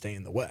want him to stay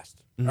in the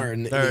West or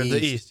in Or the the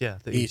East. East, yeah.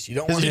 The East. You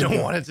don't 'Cause want you him don't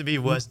to- want it to be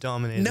West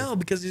dominated. No,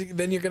 because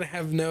then you're gonna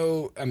have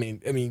no. I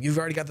mean, you've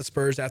already got the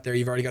Spurs out there.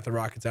 You've already got the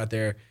Rockets out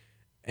there,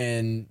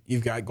 and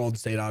you've got Golden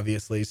State,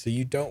 obviously. So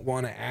you don't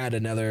want to add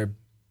another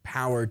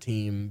power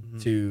team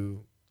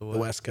to the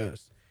West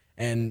Coast,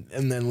 and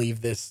then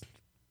leave this.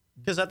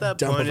 Because at that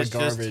dump point, of it's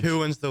just garbage. who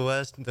wins the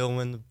West, they'll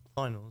win the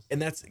finals.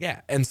 And that's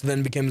and so then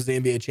it becomes the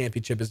NBA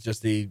championship is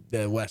just the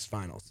West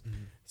Finals.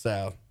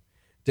 So,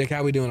 Dick,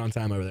 how we doing on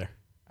time over there?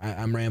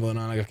 I'm rambling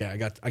on. Okay, I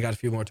got a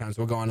few more times.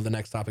 We'll go on to the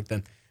next topic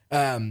then.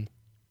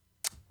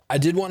 I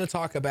did want to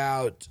talk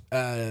about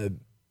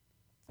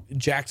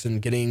Jackson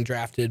getting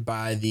drafted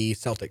by the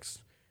Celtics.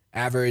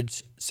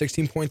 Averaged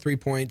 16.3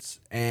 points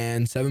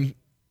and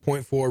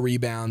 7.4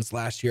 rebounds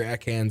last year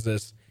at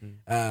Kansas.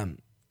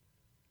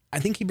 I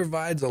think he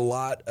provides a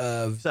lot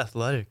of It's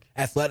athletic.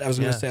 I was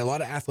going to Yeah. say a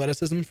lot of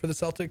athleticism for the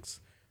Celtics,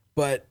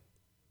 but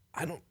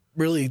I don't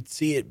really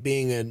see it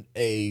being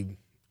a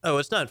Oh,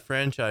 it's not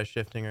franchise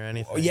shifting or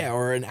anything.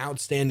 or an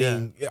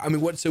outstanding. I mean,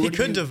 what? So He what do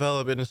could you-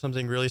 develop into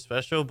something really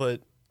special,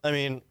 but I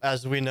mean,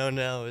 as we know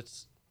now,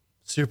 it's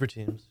super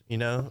teams. You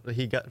know,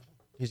 he's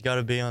got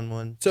to be on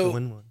one to So,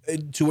 win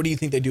one. So what do you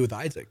think they do with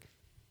Isaac?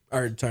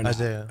 Or sorry, not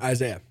Isaiah.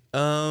 Isaiah.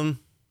 I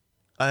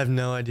have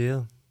no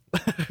idea.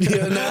 You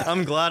know,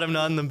 I'm glad I'm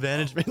not in the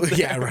management.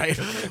 yeah, right.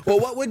 Well,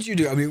 what would you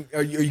do? I mean,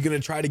 are you going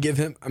to try to give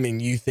him? I mean,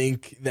 you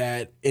think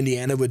that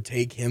Indiana would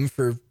take him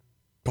for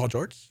Paul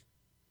George?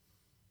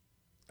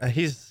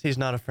 He's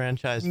not a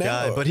franchise No.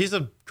 guy, but he's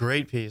a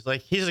great piece.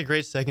 Like, he's a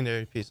great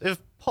secondary piece. If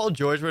Paul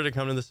George were to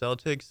come to the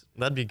Celtics,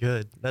 that'd be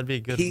good. That'd be a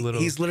good little.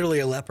 He's literally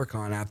a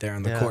leprechaun out there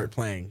on the Yeah. court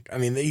playing. I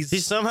mean, He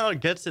somehow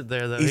gets it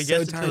there though. He's He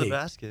gets so it to tiny. the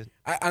basket.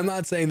 I'm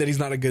not saying that he's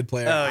not a good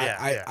player. Oh,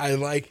 yeah, yeah. I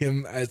like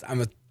him as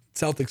I'm a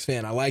Celtics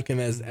fan. I like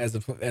him as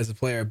a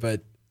player,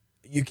 but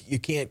you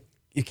can't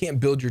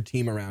build your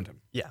team around him.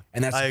 Yeah,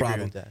 And that's I the agree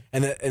problem. with that.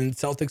 And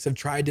Celtics have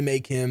tried to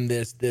make him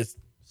this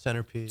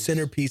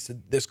Centerpiece.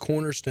 this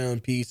cornerstone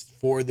piece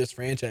for this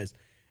franchise,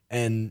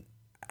 and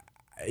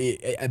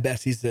at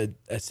best he's a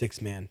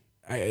six man.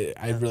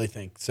 I really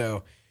think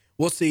so.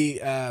 We'll see.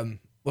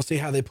 We'll see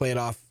how they play it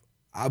off.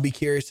 I'll be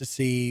curious to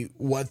see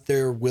what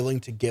they're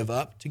willing to give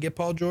up to get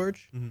Paul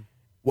George,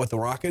 what the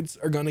Rockets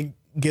are going to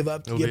give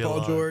up to It'll get be a Paul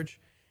lot. George,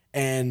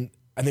 and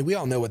I think we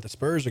all know what the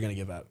Spurs are going to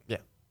give up. Yeah.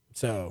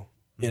 So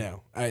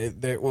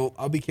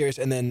I'll be curious,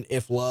 and then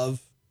if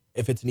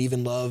it's an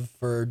even love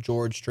for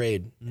George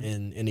trade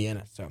in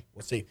Indiana. So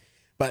we'll see.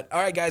 But all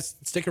right, guys,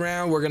 stick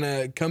around. We're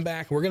gonna come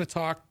back. We're gonna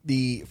talk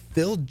the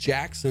Phil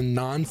Jackson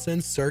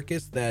nonsense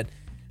circus that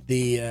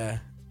the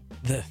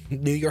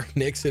New York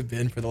Knicks have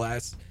been for the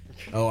last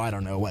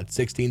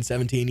 16,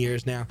 17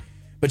 years now.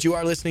 But you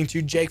are listening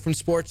to Jake from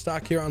Sports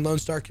Talk here on Lone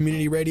Star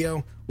Community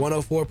Radio,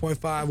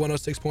 104.5,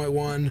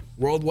 106.1,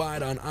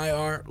 worldwide on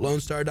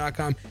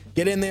irlonestar.com.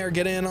 Get in there,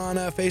 get in on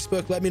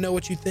Facebook. Let me know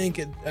what you think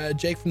at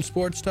Jake from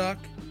Sports Talk.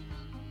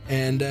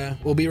 And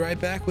we'll be right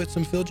back with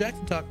some Phil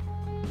Jackson talk.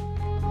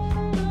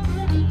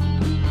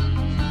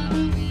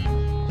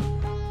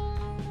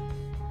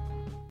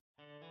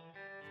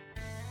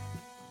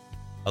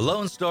 A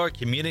Lone Star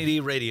Community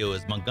Radio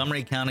is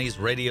Montgomery County's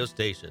radio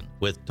station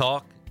with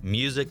talk,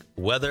 music,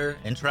 weather,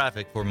 and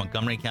traffic for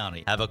Montgomery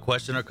County. Have a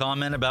question or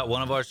comment about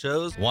one of our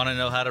shows? Want to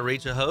know how to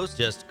reach a host?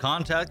 Just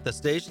contact the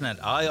station at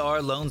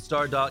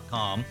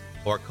irlonestar.com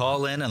or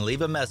call in and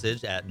leave a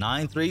message at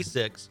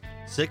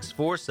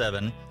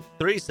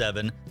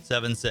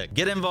 936-647-3776.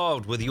 Get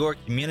involved with your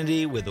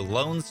community with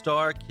Lone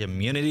Star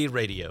Community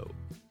Radio.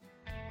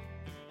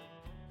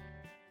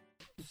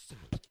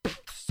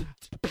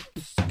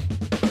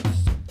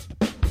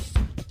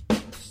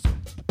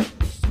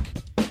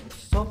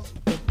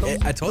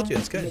 I told you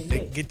it's good.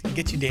 It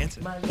get you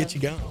dancing, get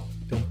you going.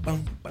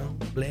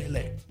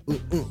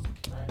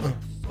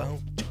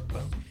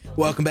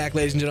 Welcome back,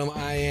 ladies and gentlemen.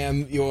 I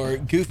am your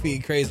goofy,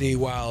 crazy,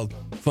 wild,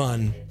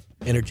 fun,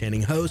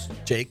 entertaining host,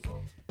 Jake,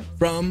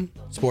 from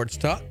Sports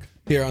Talk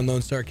here on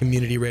Lone Star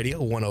Community Radio,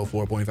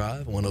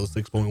 104.5,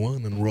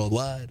 106.1, and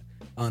worldwide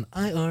on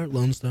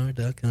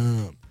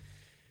irlonestar.com.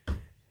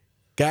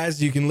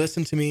 Guys, you can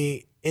listen to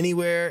me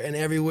anywhere and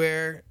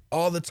everywhere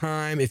all the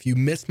time. If you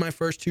missed my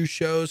first two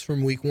shows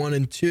from week 1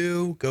 and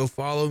 2, go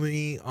follow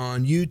me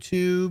on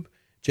YouTube,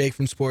 Jake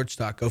from Sports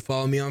Talk. Go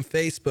follow me on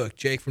Facebook,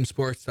 Jake from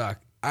Sports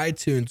Talk.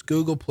 iTunes,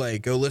 Google Play.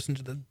 Go listen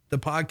to the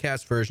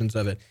podcast versions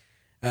of it.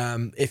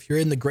 If you're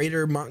in the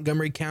greater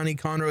Montgomery County,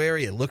 Conroe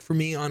area, look for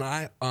me on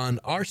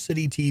Our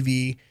City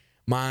TV.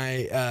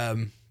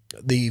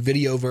 The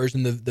video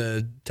version,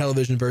 the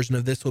television version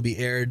of this will be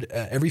aired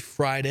every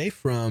Friday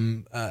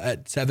from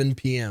at 7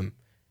 p.m.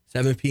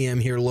 7 p.m.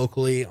 here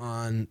locally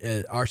on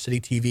Our City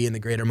TV in the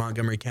greater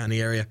Montgomery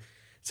County area.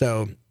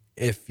 So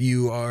if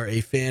you are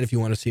a fan, if you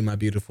want to see my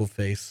beautiful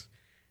face,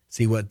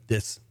 see what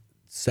this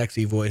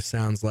sexy voice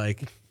sounds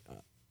like,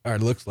 or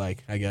looks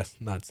like, I guess,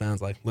 not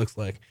sounds like, looks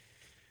like.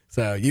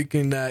 So you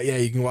can,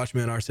 you can watch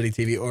me on Our City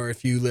TV, or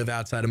if you live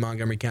outside of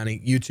Montgomery County,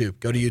 YouTube.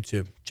 Go to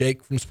YouTube.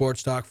 Jake from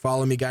Sports Talk.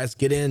 Follow me, guys.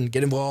 Get in,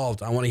 get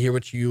involved. I want to hear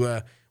what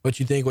you what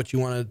you think, what you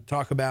want to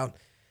talk about.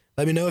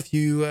 Let me know if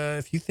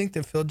you think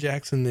that Phil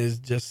Jackson is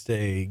just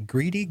a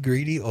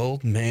greedy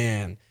old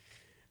man.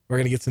 We're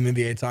gonna get some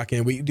NBA talk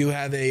in. We do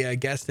have a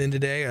guest in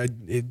today,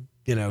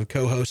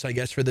 co-host, I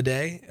guess, for the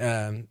day,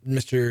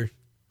 Mr.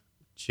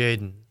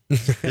 Jaden.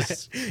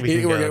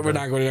 We're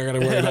not going to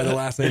worry about the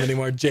last name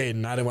anymore.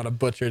 Jaden. I didn't want to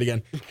butcher it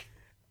again.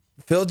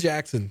 Phil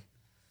Jackson,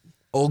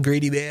 old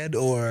greedy man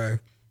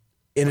or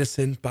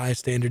innocent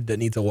bystander that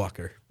needs a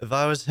walker? If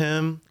I was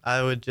him,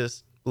 I would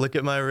just look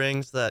at my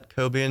rings that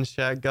Kobe and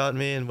Shaq got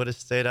me and would have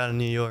stayed out of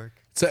New York.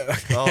 So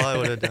That's all I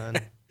would have done.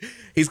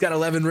 He's got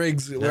 11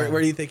 rings. Where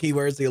do you think he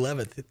wears the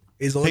 11th?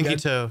 He's only Pinky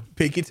got toe.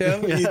 Pinky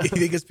toe? Yeah. You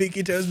think his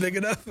pinky toe is big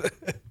enough?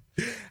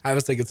 I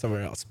was thinking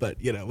somewhere else, but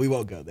we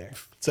won't go there.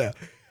 So,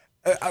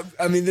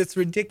 I mean, it's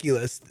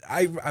ridiculous.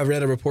 I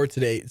read a report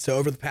today. So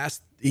over the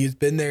past, he's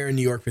been there in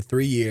New York for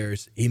 3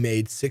 years. He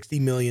made $60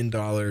 million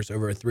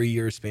over a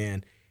 3-year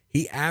span.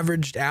 He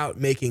averaged out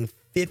making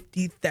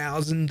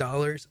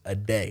 $50,000 a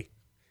day.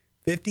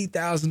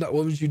 $50,000.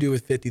 What would you do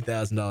with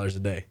 $50,000 a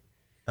day?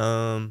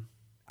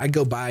 I'd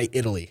go buy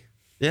Italy.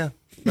 Yeah,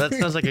 that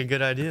sounds like a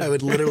good idea. I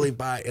would literally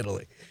buy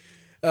Italy.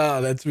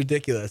 Oh, that's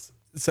ridiculous.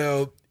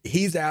 So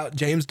he's out.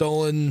 James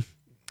Dolan,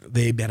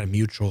 they had a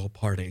mutual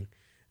parting,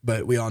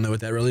 but we all know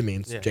what that really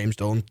means. Yeah. James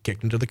Dolan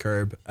kicked him to the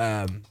curb.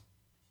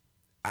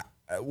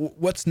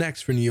 What's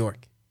next for New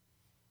York?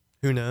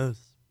 Who knows?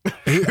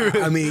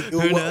 I mean,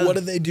 knows? what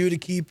do they do to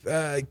keep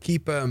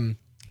Carmelo?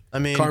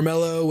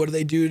 What do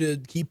they do to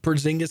keep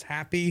Porzingis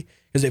happy?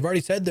 Because they've already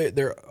said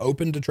they're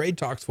open to trade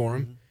talks for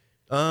him.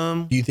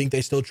 Do you think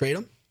they still trade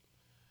him?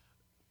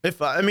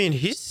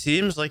 He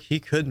seems like he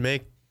could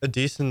make a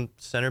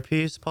decent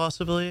centerpiece,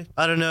 possibly.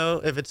 I don't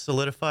know if it's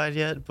solidified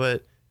yet,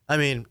 but I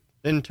mean,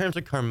 in terms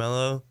of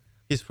Carmelo,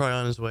 he's probably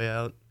on his way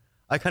out.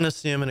 I kind of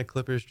see him in a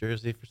Clippers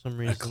jersey for some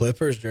reason. A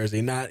Clippers jersey?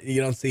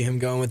 You don't see him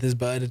going with his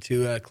bud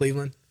to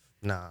Cleveland?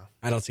 Nah.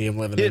 I don't see him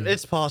living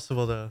It's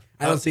possible, though.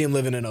 I don't see him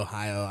living in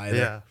Ohio either.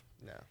 Yeah.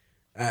 No.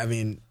 I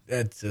mean,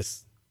 that's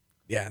just,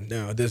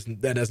 no,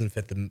 that doesn't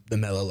fit the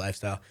Melo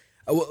lifestyle.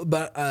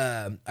 But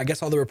I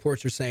guess all the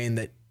reports are saying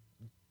that,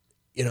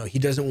 he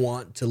doesn't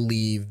want to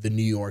leave the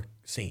New York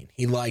scene.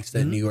 He likes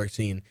that New York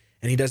scene,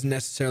 and he doesn't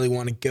necessarily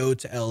want to go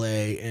to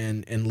LA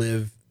and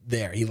live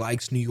there. He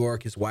likes New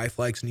York. His wife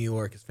likes New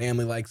York. His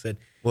family likes it.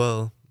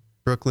 Well,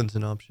 Brooklyn's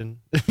an option.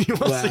 He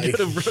wants to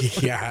go to Brooklyn.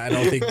 Yeah, I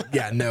don't think.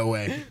 Yeah, no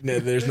way. No,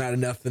 there's not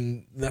enough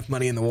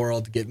money in the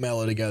world to get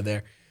Melo to go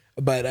there.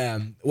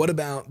 But what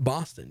about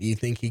Boston? Do you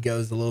think he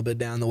goes a little bit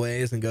down the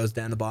ways and goes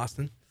down to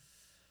Boston?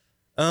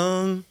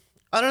 I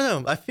don't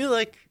know. I feel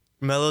like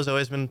Melo's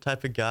always been the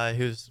type of guy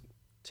who's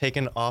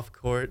taken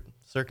off-court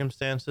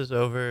circumstances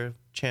over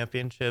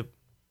championship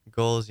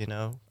goals.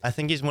 I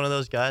think he's one of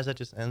those guys that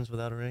just ends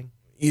without a ring.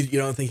 You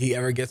don't think he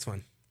ever gets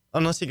one?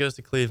 Unless he goes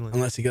to Cleveland.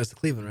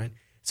 Right?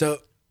 So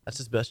That's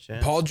his best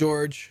chance. Paul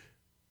George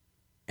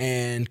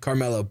and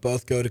Carmelo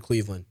both go to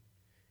Cleveland,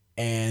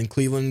 and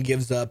Cleveland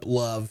gives up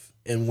Love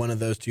in one of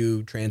those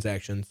two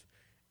transactions,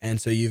 and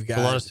so you've got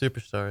a lot of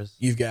superstars.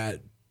 You've got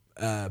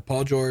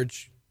Paul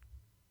George,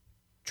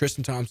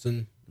 Tristan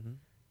Thompson,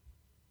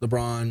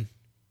 LeBron,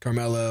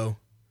 Carmelo,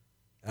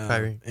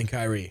 Kyrie. and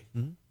Kyrie.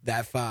 Mm-hmm.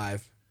 That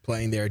 5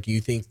 playing there. Do you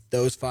think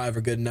those 5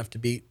 are good enough to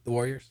beat the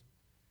Warriors?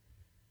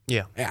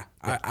 Yeah. Yeah,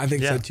 I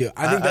think so Yeah. too.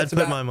 I think that's I'd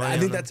put about. my money I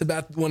think on that's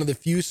about one of the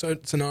few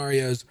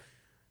scenarios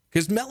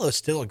because Melo's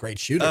still a great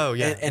shooter. Oh,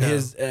 yeah, and no.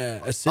 his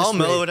assist. All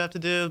Melo rate- would have to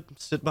do,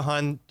 sit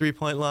behind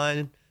 3-point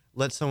line,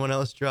 let someone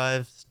else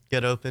drive,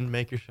 get open,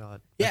 make your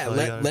shot. That's Yeah, all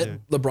you gotta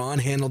let do. LeBron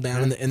handle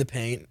down in the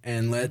paint,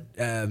 and let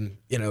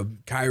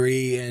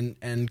Kyrie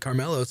and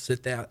Carmelo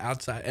sit down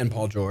outside, and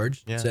Paul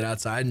George Yeah. sit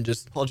outside and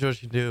just. Paul George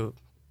can do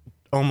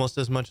almost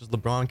as much as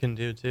LeBron can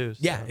do too. So.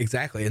 Yeah,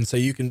 exactly. And so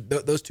you can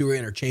those two are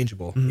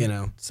interchangeable,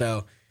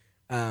 So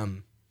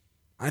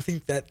I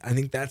think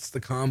that's the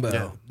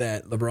combo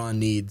that LeBron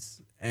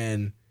needs.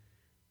 And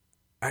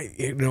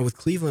with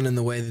Cleveland and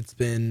the way that's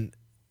been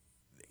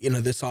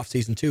this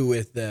offseason too,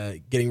 with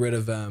getting rid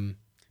of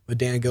with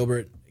Dan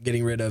Gilbert,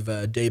 getting rid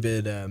of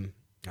David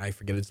I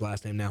forget his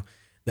last name now,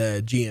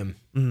 the GM.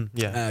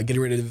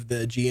 Getting rid of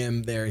the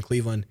GM there in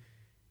Cleveland.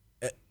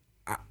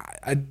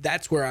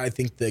 That's where I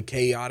think the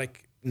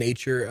chaotic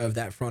nature of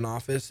that front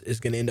office is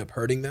going to end up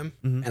hurting them.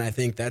 And I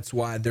think that's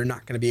why they're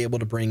not going to be able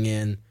to bring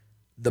in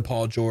the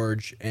Paul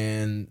George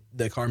and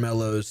the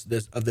Carmelos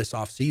of this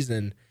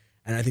offseason.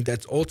 And I think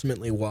that's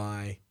ultimately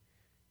why,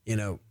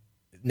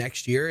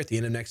 next year, at the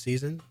end of next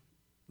season,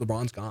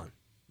 LeBron's gone.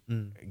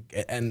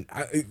 And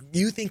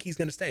you think he's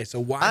going to stay. So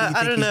why do you think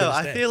I don't he's know.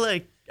 going to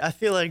stay? I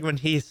feel like when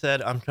he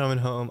said, "I'm coming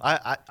home,"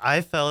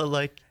 I felt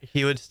like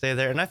he would stay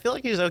there. And I feel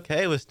like he's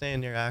okay with staying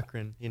near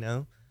Akron,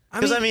 Because,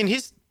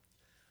 he's...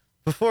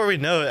 Before we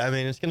know it,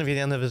 it's going to be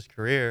the end of his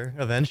career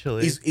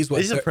eventually. He's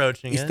what? He's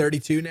approaching He's it.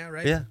 32 now,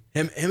 right? Yeah.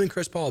 Him and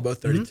Chris Paul are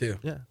both 32.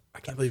 Yeah.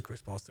 I can't believe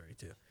Chris Paul's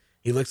 32.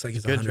 He looks like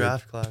he's Good 100.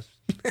 draft class.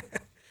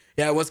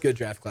 Yeah, it was a good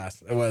draft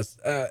class. It was.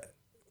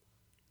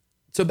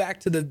 So back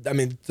to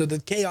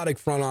the chaotic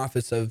front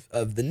office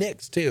of the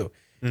Knicks too.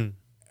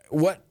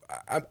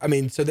 I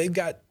mean, so they've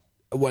got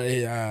what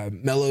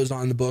Melo's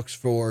on the books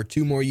for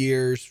 2 more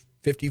years,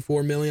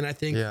 54 million, I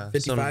think, Yeah,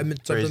 55,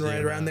 something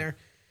right around there.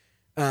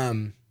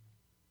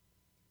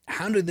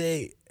 How do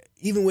they,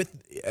 even with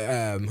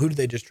who did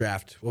they just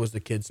draft? What was the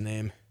kid's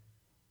name?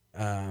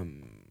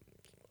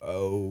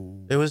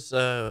 It was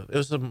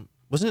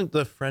wasn't it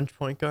the French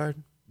point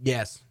guard?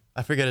 Yes.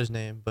 I forget his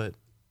name, but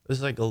it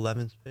was like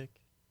 11th pick.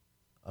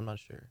 I'm not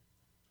sure.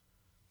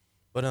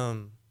 But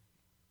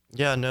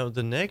yeah, no,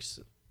 the Knicks.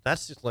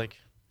 That's just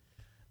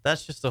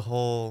a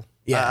whole.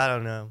 Yeah. I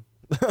don't know.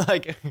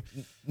 Like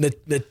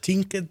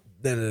Natinka.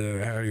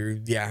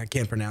 Yeah, I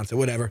can't pronounce it.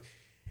 Whatever.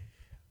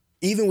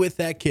 Even with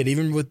that kid,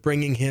 even with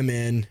bringing him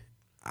in,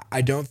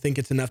 I don't think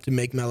it's enough to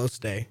make Melo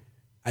stay.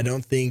 I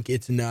don't think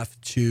it's enough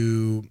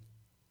to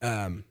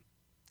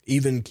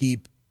even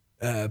keep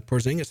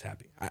Porzingis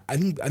happy. I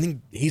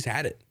think he's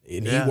had it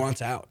and Yeah. he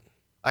wants out.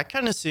 I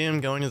kind of see him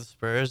going to the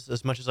Spurs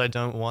as much as I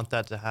don't want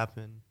that to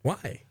happen.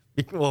 Why?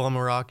 Well, I'm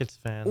a Rockets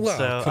fan, Well,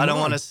 so come I don't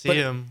on, want to see but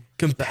him.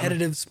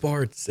 Competitive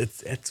sports.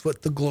 It's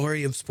what the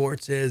glory of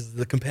sports is.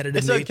 The competitive.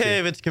 It's nature. okay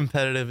if it's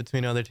competitive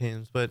between other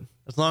teams, but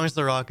as long as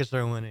the Rockets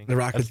are winning. The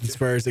Rockets and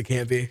Spurs. It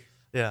can't be.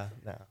 Yeah,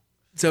 no.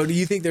 So, do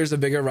you think there's a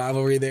bigger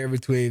rivalry there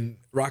between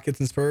Rockets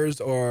and Spurs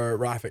or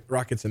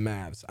Rockets and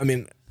Mavs? I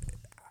mean,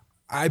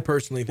 I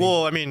personally think.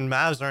 Well, I mean,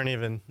 Mavs aren't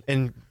even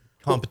in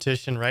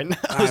competition right now,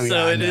 I mean, so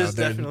I it know, is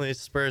they're- definitely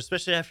Spurs,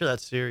 especially after that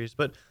series.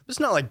 But it's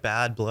not like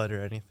bad blood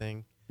or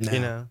anything, No. you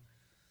know.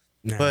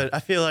 No. But I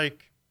feel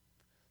like,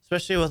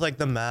 especially with like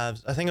the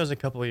Mavs, I think it was a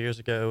couple of years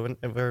ago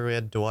where we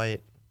had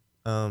Dwight.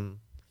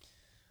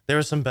 There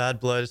was some bad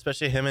blood,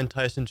 especially him and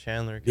Tyson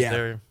Chandler, because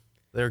Yeah.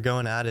 they were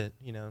going at it,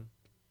 you know.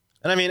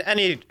 And I mean,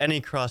 any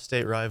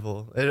cross-state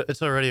rival,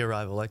 it's already a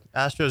rival. Like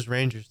Astros,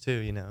 Rangers too,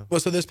 you know. Well,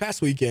 so this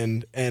past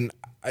weekend, and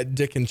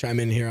Dick can chime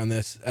in here on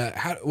this.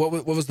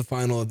 What was the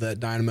final of the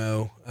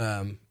Dynamo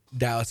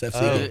Dallas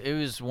FC? It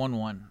was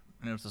 1-1,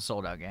 and it was a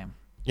sold-out game.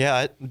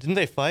 Yeah, didn't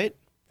they fight?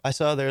 I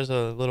saw there was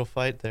a little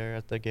fight there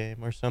at the game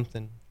or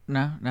something.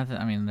 No, nothing.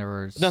 I mean, there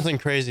was Nothing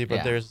crazy, but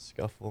Yeah. there's a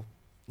scuffle.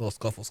 Little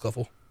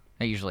scuffle.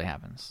 It usually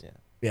happens. Yeah.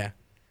 Yeah.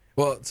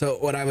 Well, so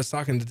what I was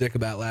talking to Dick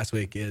about last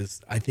week is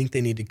I think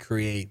they need to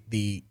create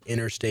the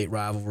interstate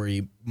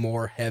rivalry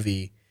more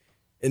heavy,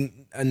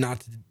 and not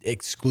to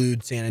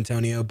exclude San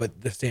Antonio,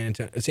 but the San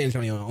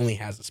Antonio only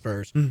has the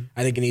Spurs.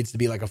 I think it needs to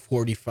be like a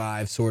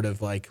 45 sort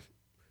of like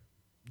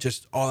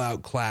just all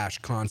out clash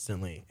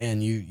constantly.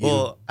 And you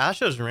Well,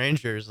 Astros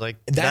Rangers, like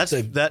That's a-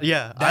 I that's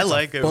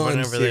like a it fun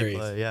whenever series. they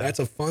play. Yeah, That's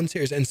a fun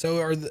series, and so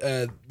are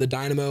the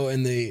Dynamo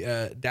and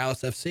the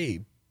Dallas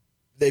FC.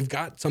 They've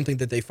got something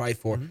that they fight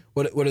for.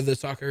 What do the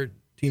soccer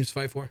teams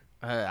fight for?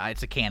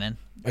 It's a cannon.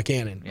 A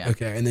cannon. Yeah.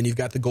 Okay, and then you've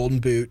got the Golden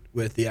Boot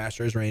with the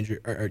Astros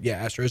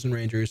and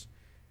Rangers,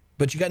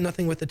 but you got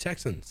nothing with the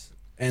Texans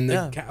and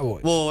the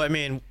Cowboys. Well, I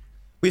mean,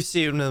 we've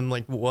seen them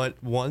like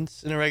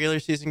once in a regular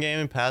season game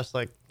in past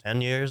like 10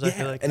 years. I Yeah,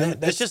 feel like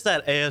and it's just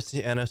that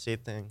AFC NFC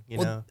thing, you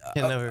know.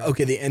 Can never.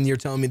 okay, and you're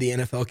telling me the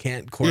NFL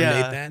can't coordinate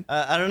Yeah, that?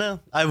 I don't know.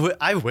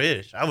 I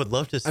wish. I would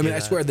love to see. I mean, I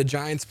that. swear the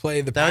Giants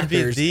play the That would be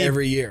Packers the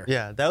every year.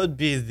 Yeah, that would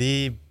be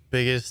the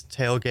biggest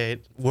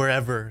tailgate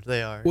wherever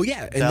they are. Well,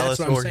 yeah, and Dallas that's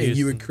what I'm or saying.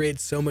 You would Houston. create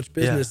so much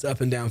business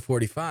up and down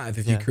 45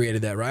 if you Yeah.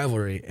 created that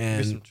rivalry. Be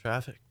And some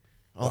traffic.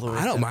 All the way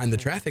I don't down. mind the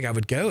traffic. I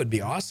would go. It'd be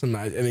awesome.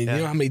 I mean, Yeah.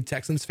 you know how many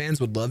Texans fans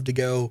would love to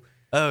go?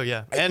 Oh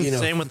yeah, and you know,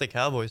 same with the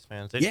Cowboys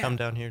fans. They'd Yeah. come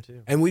down here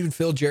too. And we would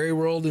fill Jerry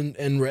World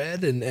and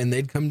red, and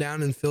they'd come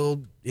down and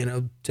fill,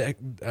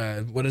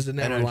 what is it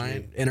now? Energy.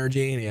 Reliant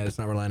Energy. Yeah, it's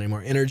not Reliant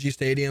anymore. Energy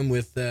Stadium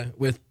with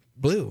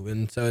blue.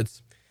 And so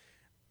it's,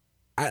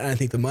 I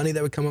think the money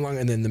that would come along,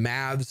 and then the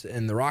Mavs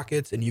and the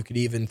Rockets, and you could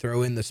even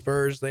throw in the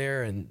Spurs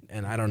there, and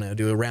I don't know,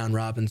 do a round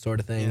robin sort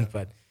of thing. Yeah.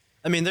 But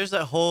I mean, there's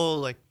that whole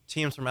like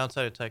teams from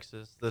outside of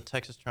Texas, the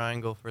Texas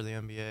Triangle for the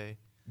NBA.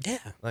 yeah,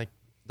 Like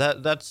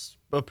that's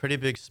a pretty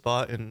big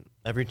spot in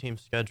every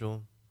team's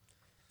schedule.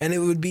 and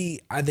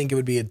I think it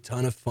would be a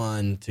ton of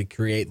fun to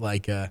create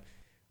like a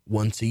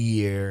once a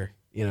year,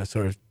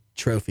 sort of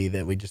trophy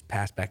that we just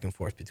pass back and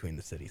forth between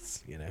the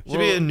cities. Should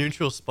be a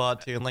neutral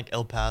spot too, in like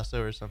El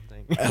Paso or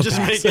something. El Just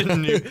make Paso.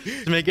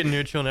 it make it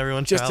neutral and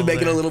everyone Just to travel make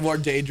it a there. little more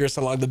dangerous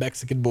along the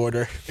Mexican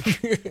border.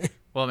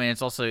 Well, I mean,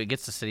 it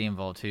gets the city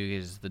involved too,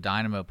 because the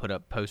Dynamo put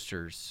up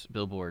posters,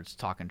 billboards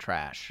talking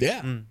trash.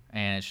 Yeah.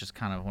 And it's just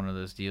kind of one of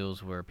those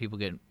deals where people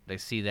they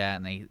see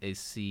that and they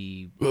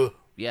see, Ugh.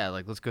 yeah,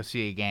 like let's go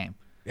see a game.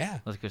 Yeah.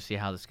 Let's go see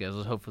how this goes.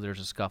 Let's hopefully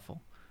there's a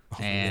scuffle,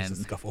 There's a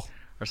scuffle.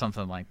 or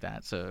something like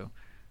that. So,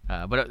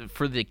 but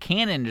for the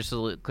cannon, just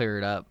to clear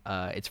it up,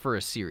 it's for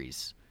a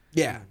series.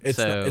 Yeah. It's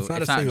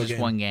not a single just game.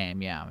 one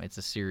game. Yeah, it's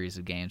a series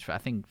of games. I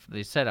think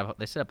they set up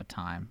a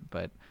time,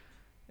 but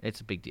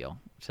it's a big deal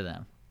to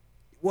them.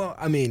 Well,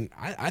 I mean,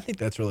 I think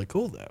that's really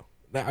cool, though.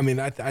 I mean,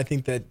 I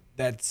think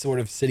that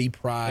sort of city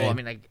pride. Well, I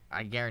mean,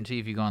 I guarantee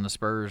if you go on the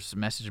Spurs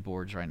message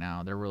boards right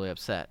now, they're really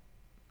upset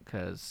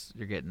because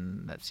you're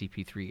getting that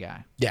CP3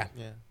 guy, yeah.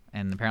 Yeah.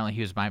 and apparently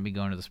he might be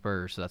going to the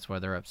Spurs, so that's why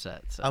they're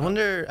upset. So. I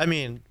wonder. I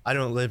mean, I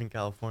don't live in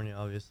California,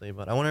 obviously,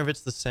 but I wonder if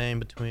it's the same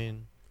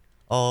between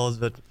all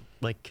the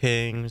like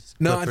Kings.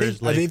 No,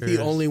 Clippers, I think the Lakers.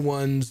 only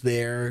ones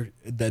there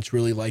that's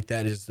really like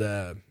that is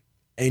the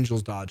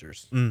Angels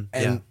Dodgers.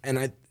 And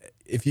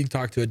if you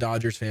talk to a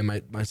Dodgers fan,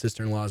 my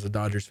sister-in-law is a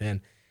Dodgers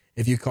fan.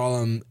 If you call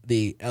them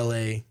the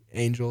LA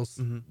Angels,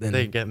 then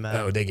They get mad.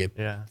 Oh, they get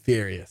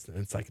furious. And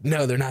it's like,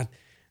 no, they're not.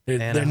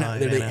 They're not.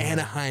 They're the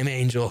Anaheim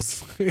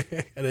Angels.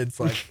 And it's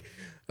like,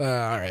 all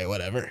right,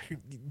 whatever.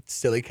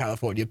 Silly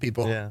California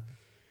people. Yeah.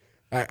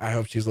 I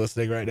hope she's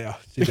listening right now.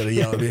 She's gonna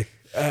yell at me.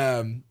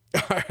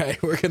 All right,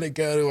 we're gonna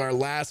go to our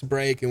last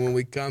break, and when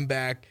we come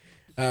back,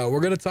 we're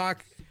gonna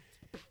talk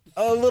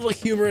a little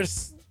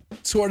humorous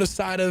sort of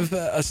side of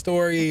a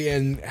story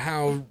and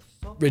how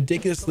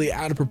ridiculously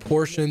out of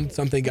proportion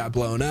something got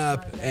blown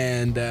up,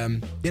 and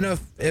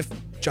if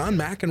John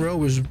McEnroe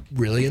was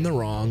really in the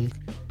wrong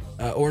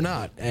or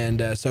not.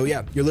 And so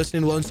yeah, you're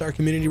listening to Lone Star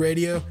Community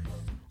Radio.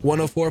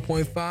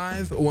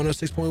 104.5,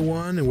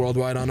 106.1, and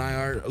worldwide on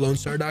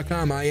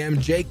irlonestar.com. I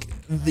am Jake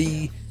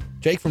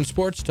from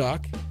Sports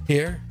Talk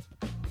here.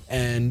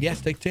 And yes,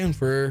 stay tuned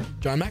for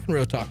John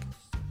McEnroe talk.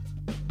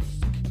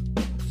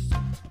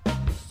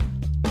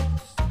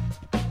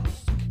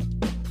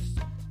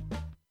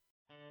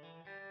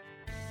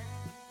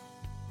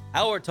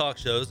 Our talk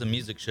shows and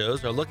music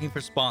shows are looking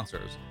for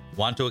sponsors.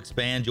 Want to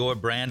expand your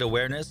brand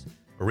awareness?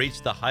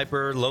 Reach the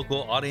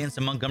hyper-local audience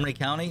in Montgomery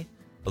County?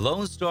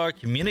 Lone Star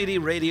Community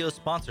Radio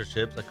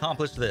sponsorships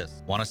accomplish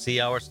this. Want to see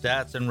our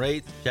stats and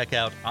rates? Check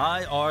out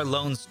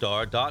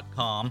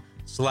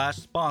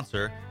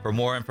irlonestar.com/sponsor for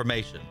more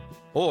information.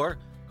 Or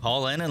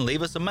call in and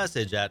leave us a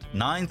message at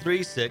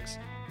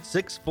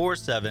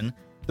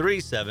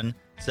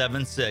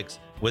 936-647-3776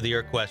 with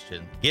your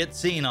question. Get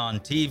seen on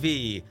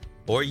TV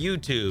or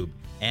YouTube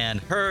and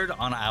heard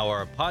on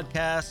our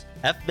podcast,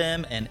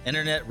 FM, and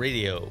internet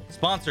radio.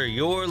 Sponsor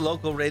your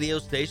local radio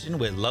station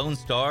with Lone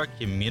Star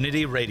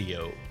Community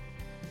Radio.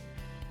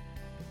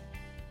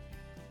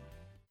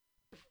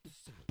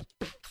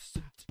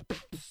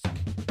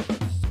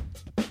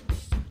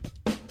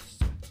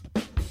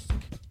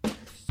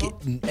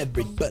 Getting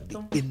everybody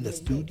in the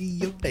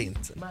studio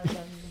dancing.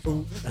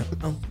 Oh,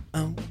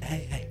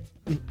 hey.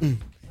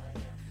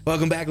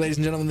 Welcome back, ladies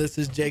and gentlemen. This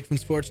is Jake from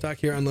Sports Talk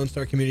here on Lone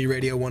Star Community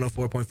Radio,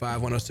 104.5,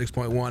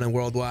 106.1, and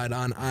worldwide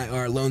on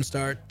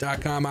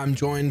irlonestar.com. I'm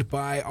joined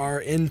by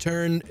our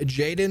intern,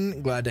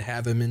 Jaden. Glad to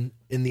have him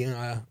in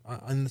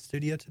the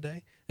studio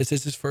today. This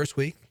is his first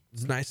week.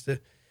 It's nice to.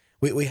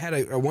 We had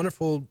a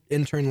wonderful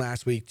intern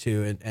last week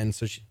too, and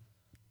so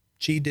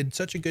she did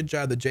such a good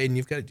job that Jaden,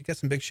 you got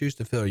some big shoes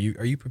to fill. Are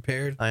you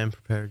prepared? I am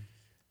prepared.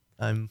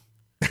 I'm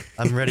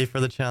ready for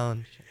the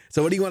challenge.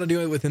 So what do you want to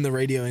do within the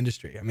radio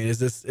industry? I mean,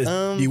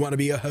 do you want to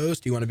be a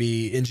host? Do you want to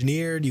be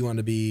engineer? Do you want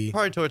to be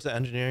Probably towards the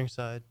engineering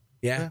side.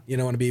 Yeah? You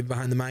don't want to be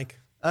behind the mic?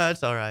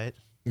 It's all right.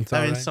 It's all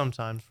I mean, right?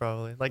 sometimes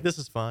probably. Like, this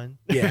is fine.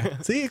 Yeah.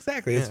 See,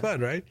 exactly. It's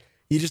fun, right?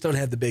 You just don't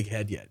have the big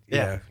head yet.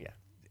 Yeah.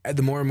 And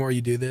the more and more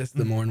you do this,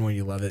 the more and more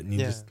you love it, and you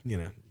just,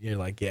 you're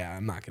like, yeah,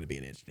 I'm not going to be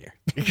an engineer.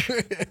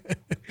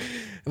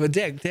 But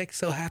Dick's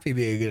so happy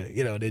being,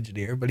 an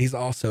engineer, but he's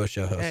also a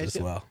show host as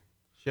well.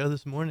 Show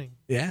this morning.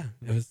 Yeah,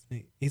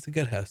 he's a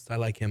good host. I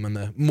like him on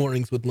the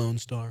Mornings with Lone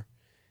Star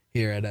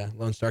here at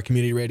Lone Star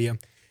Community Radio.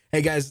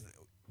 Hey guys,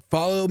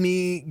 follow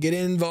me, get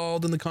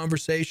involved in the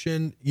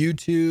conversation.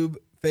 YouTube,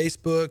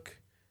 Facebook,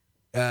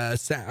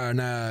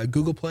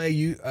 Google Play,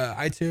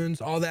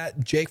 iTunes, all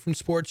that. Jake from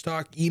Sports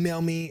Talk.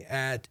 Email me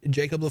at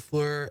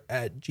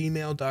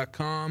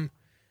jacoblafleur@gmail.com.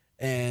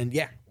 And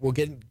yeah, we'll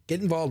get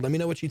involved. Let me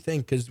know what you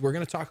think, because we're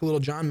going to talk a little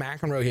John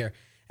McEnroe here.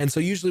 And so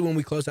usually when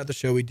we close out the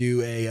show, we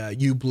do a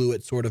you blew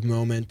it sort of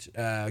moment,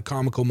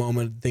 comical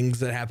moment, things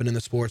that happen in the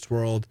sports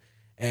world.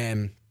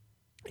 And,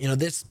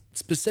 this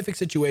specific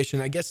situation,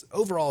 I guess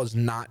overall is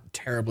not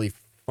terribly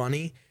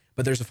funny,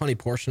 but there's a funny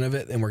portion of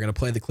it. And we're going to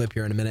play the clip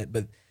here in a minute.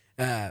 But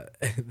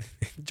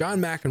John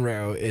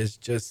McEnroe is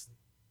just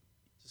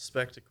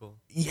spectacle.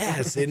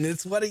 Yes, and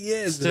it's what he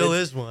is. Still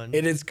is one.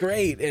 And it's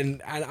great.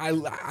 And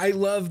I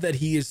love that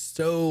he is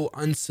so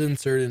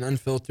uncensored and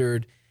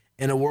unfiltered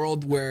in a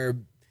world where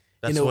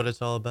that's what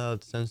it's all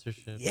about,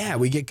 censorship. Yeah,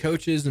 we get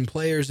coaches and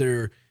players that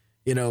are,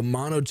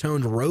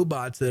 monotoned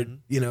robots that,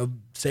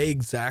 say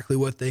exactly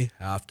what they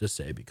have to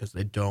say because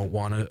they don't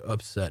want to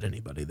upset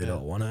anybody. They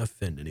don't want to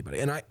offend anybody.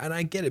 And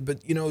I get it,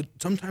 but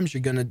sometimes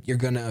you're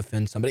gonna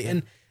offend somebody.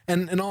 And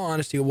in all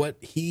honesty, what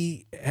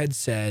he had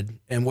said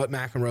and what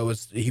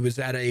McEnroe he was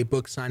at a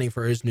book signing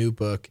for his new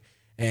book,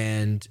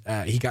 and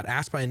he got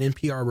asked by an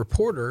NPR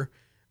reporter,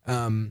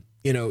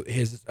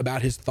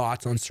 about his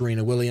thoughts on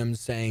Serena Williams,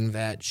 saying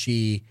that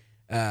she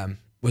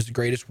was the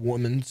greatest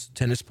women's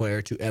tennis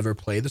player to ever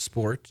play the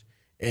sport.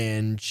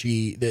 And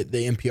the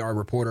NPR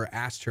reporter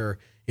asked her,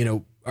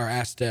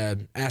 asked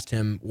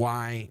him,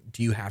 why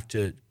do you have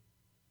to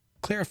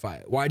clarify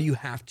it? Why do you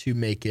have to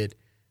make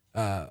her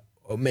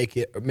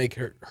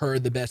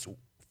the best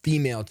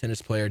female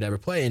tennis player to ever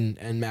play? And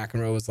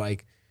McEnroe was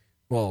like,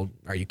 well,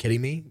 are you kidding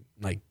me?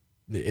 Like,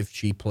 if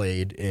she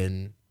played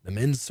in the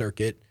men's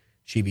circuit,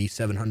 she'd be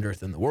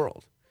 700th in the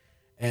world.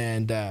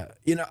 And,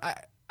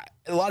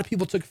 a lot of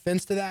people took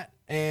offense to that,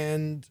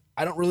 and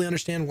I don't really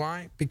understand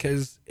why,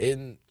 because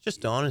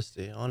Just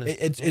honesty.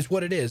 it's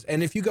what it is.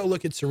 And if you go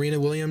look at Serena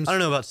Williams, I don't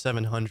know about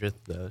 700th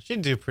though.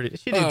 She'd do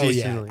yeah,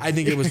 decently. I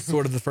think it was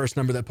sort of the first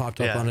number that popped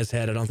up Yeah. on his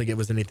head. I don't think it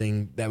was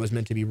anything that was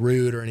meant to be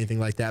rude or anything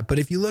like that. But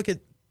if you look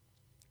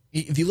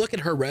at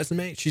her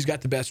resume, she's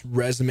got the best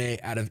resume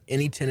out of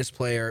any tennis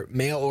player,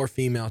 male or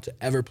female, to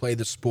ever play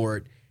the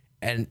sport.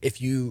 And if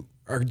you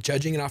are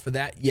judging it off of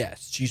that,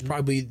 yes, she's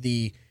probably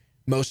the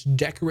most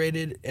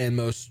decorated and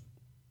most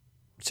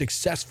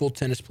successful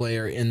tennis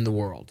player in the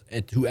world,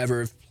 and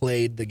whoever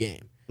played the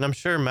game. And I'm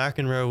sure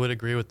McEnroe would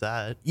agree with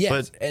that.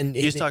 Yes, but and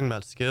he's talking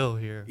about skill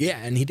here. Yeah,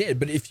 and he did.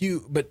 But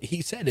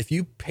he said if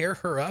you pair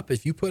her up,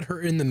 if you put her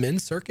in the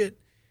men's circuit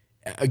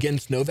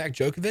against Novak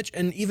Djokovic,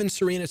 and even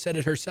Serena said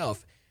it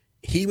herself,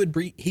 he would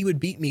beat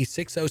me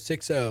 6-0,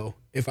 6-0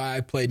 if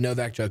I played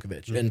Novak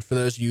Djokovic. Mm-hmm. And for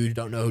those of you who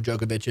don't know who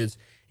Djokovic is,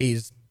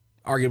 he's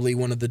arguably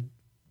one of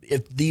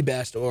the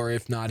best, or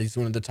if not, he's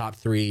one of the top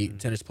 3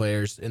 tennis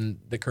players in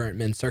the current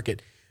men's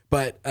circuit.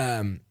 But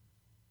and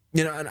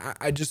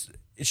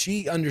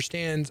she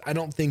understands. I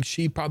don't think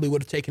she probably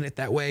would have taken it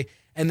that way.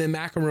 And then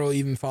McEnroe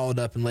even followed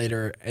up and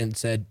later and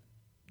said,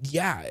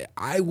 "Yeah,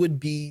 I would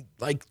be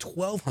like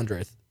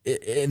 1200th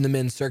in the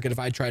men's circuit if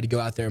I tried to go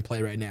out there and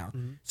play right now.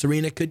 Mm-hmm.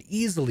 Serena could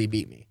easily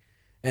beat me."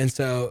 And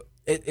so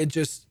it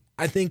just,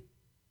 I think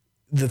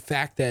the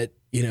fact that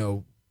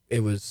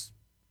it was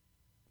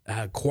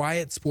a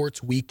quiet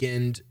sports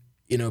weekend,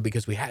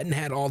 because we hadn't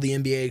had all the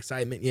NBA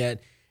excitement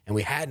yet. And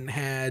we hadn't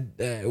had,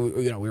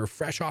 we were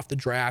fresh off the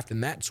draft,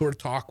 and that sort of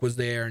talk was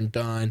there and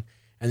done.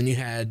 And then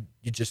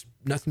you just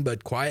nothing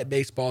but quiet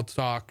baseball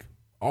talk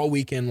all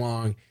weekend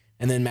long.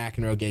 And then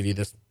McEnroe gave you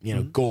this,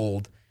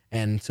 gold.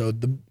 And so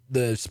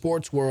the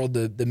sports world,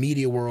 the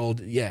media world,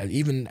 yeah,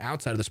 even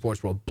outside of the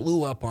sports world,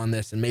 blew up on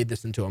this and made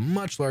this into a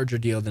much larger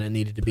deal than it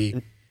needed to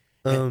be.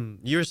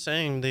 You were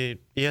saying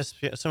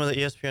some of the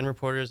ESPN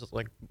reporters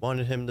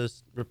wanted him to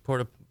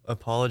report an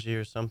apology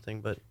or something,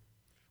 but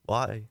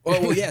why?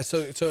 Well, yeah.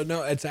 So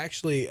no, it's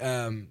actually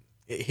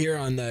here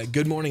on the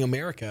Good Morning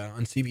America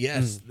on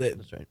CBS.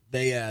 That's right.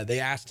 They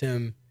asked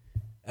him.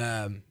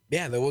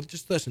 Well,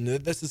 just listen.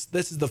 This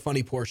is the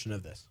funny portion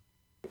of this.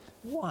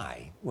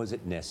 Why was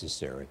it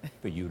necessary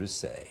for you to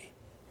say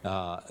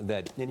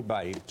that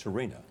anybody,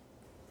 Serena,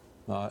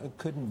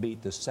 couldn't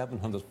beat the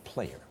 700th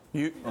player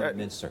on the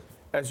men's circuit?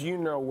 As you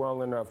know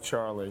well enough,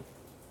 Charlie,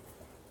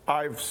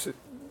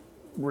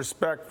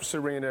 respect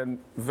Serena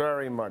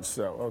very much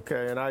so,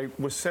 okay? And I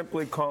was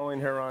simply calling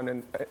her on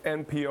an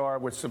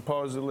NPR, which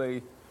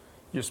supposedly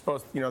you're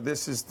supposed,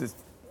 this is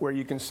where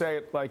you can say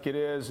it like it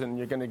is and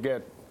you're going to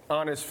get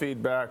honest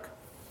feedback.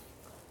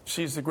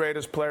 She's the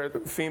greatest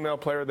female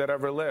player that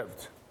ever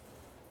lived.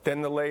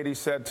 Then the lady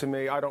said to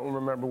me, I don't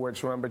remember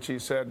which one, but she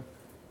said,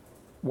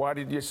 why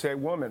did you say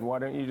woman? Why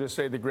don't you just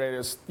say the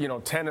greatest,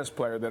 tennis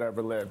player that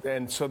ever lived?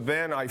 And so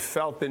then I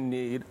felt the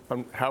need,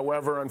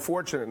 however,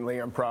 unfortunately,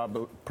 I'm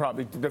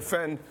probably to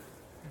defend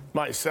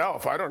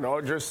myself. I don't know,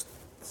 just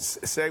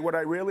say what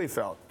I really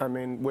felt. I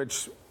mean,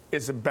 which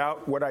is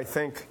about what I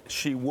think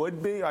she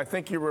would be. I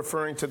think you're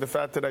referring to the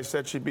fact that I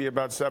said she'd be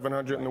about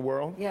 700 in the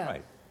world. Yeah.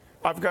 Right.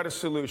 I've got a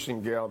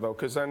solution, Gail, though,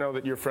 because I know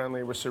that you're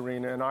friendly with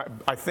Serena, and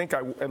I think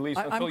at least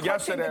until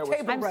yesterday, the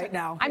table right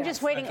now. I'm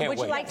just waiting. Would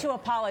you like to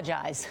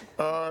apologize?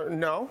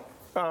 No.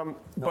 But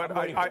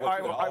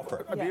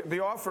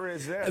the offer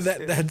is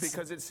this.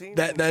 Because it seems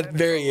that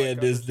very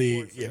end is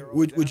the. Yeah,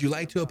 would you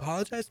like to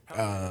apologize?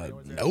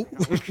 No.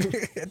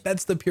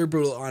 That's the pure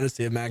brutal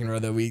honesty of McEnroe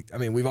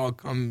that we've all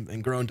come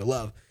and grown to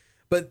love.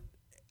 But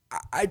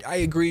I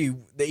agree.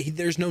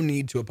 There's no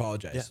need to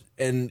apologize.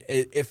 Yeah. And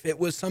if it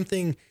was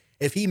something.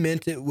 If he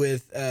meant it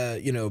with,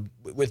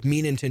 with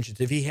mean intentions,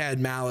 if he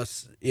had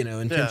malice,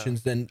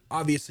 intentions, then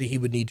obviously he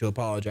would need to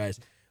apologize.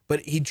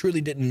 But he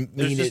truly didn't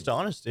mean it. It's just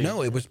honesty.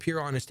 No, it was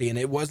pure honesty, and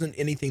it wasn't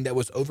anything that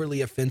was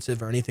overly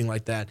offensive or anything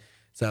like that.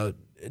 So,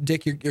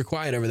 Dick, you're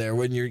quiet over there.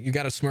 When you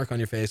got a smirk on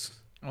your face.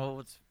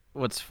 Well,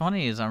 what's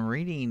funny is I'm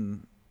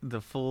reading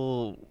the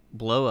full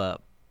blow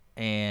up,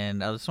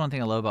 and that's one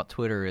thing I love about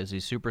Twitter is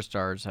these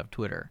superstars have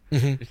Twitter.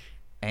 Mm-hmm.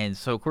 And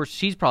so, of course,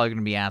 she's probably going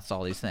to be asked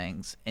all these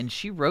things. And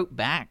she wrote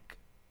back,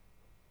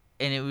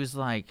 and it was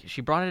like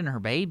she brought in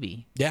her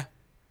baby. Yeah.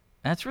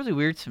 That's really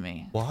weird to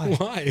me.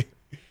 Why?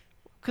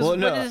 Because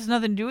it has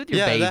nothing to do with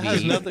your baby. Yeah, that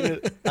has nothing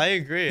I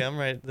agree. I'm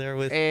right there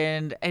with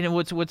And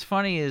what's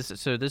funny is,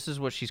 so this is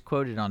what she's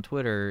quoted on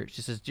Twitter.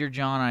 She says, "Dear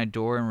John, I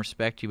adore and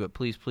respect you, but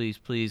please, please,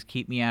 please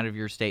keep me out of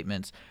your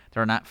statements that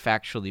are not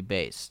factually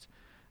based.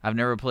 I've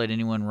never played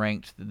anyone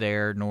ranked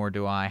there, nor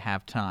do I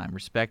have time.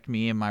 Respect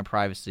me and my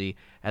privacy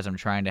as I'm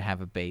trying to have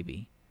a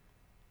baby.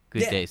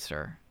 Good day,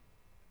 sir."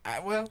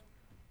 Well,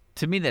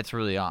 to me, that's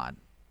really odd.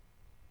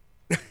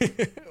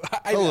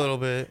 A little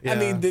bit. Yeah. I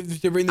mean,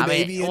 to bring the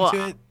baby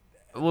into it.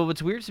 Well,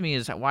 what's weird to me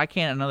is why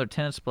can't another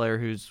tennis player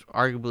who's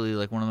arguably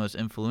like one of the most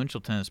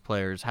influential tennis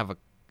players have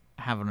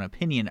an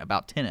opinion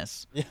about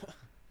tennis? Yeah.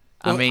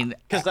 I mean,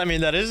 because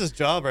that is his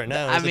job right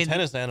now. He's a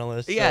tennis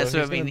analyst. Yeah,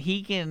 so I mean,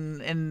 he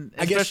can, and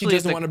I guess she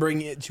doesn't want to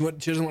bring it. She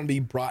doesn't want to be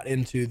brought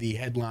into the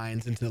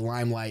headlines, into the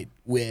limelight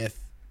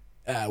with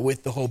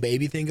the whole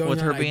baby thing going on.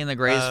 With her being the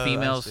greatest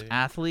female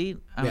athlete.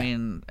 I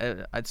mean,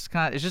 it's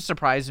just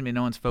surprising me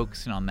no one's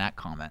focusing on that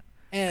comment.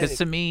 Because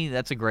to me,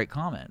 that's a great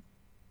comment.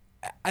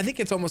 I think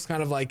it's almost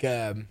kind of like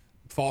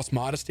false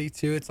modesty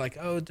too. It's like,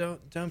 oh,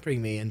 don't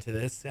bring me into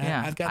this.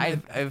 Yeah, I've got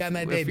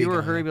my baby. If you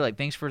were her, going. you'd be like,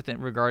 thanks for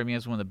regarding me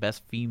as one of the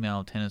best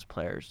female tennis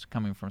players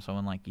coming from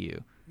someone like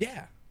you.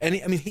 Yeah, and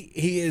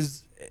he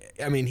is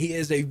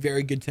a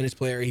very good tennis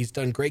player. He's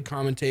done great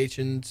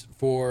commentations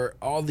for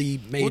all the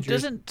majors. Well,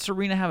 doesn't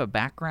Serena have a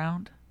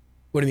background?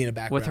 What do you mean a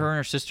background? With her and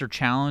her sister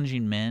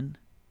challenging men.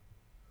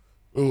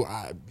 Ooh,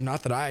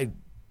 not that I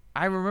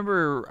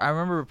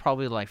remember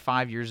probably like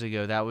 5 years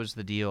ago that was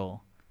the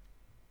deal.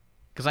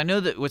 Because I know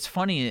that what's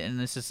funny, and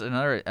this is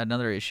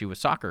another issue with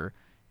soccer,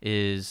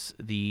 is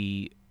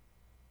the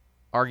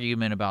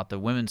argument about the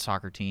women's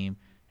soccer team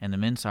and the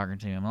men's soccer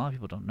team. And a lot of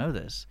people don't know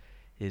this.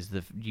 Is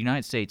the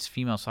United States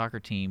female soccer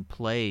team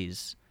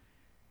plays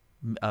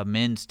a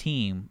men's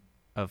team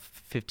of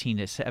 15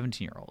 to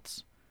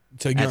 17-year-olds.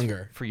 So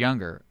younger. For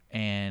younger.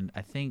 And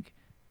I think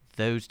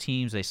those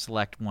teams, they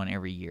select one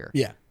every year.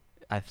 Yeah.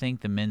 I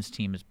think the men's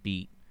team has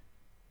beat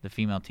the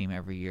female team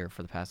every year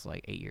for the past,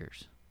 8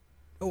 years.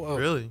 Oh.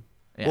 Really?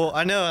 Yeah. Well,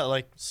 I know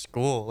at,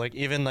 school,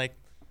 even,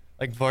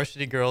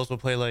 varsity girls will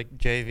play,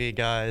 JV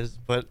guys,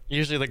 but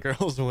usually the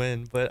girls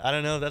win. But I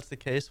don't know if that's the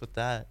case with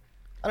that.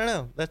 I don't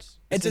know.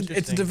 It's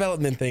a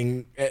development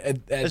thing.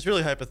 It's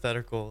really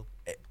hypothetical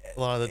a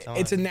lot of the time.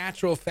 It's a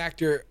natural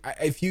factor.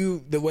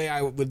 The way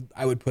I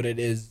would put it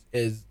is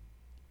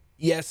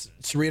yes,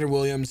 Serena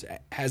Williams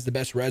has the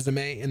best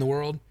resume in the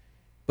world,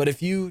 but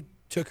if you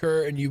took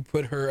her and you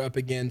put her up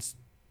against,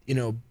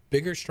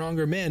 bigger,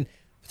 stronger men,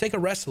 take a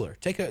wrestler,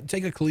 take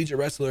a collegiate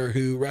wrestler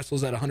who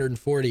wrestles at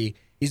 140.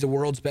 He's the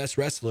world's best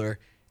wrestler.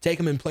 Take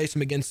him and place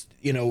him against,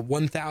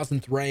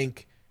 1,000th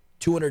rank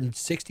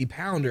 260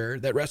 pounder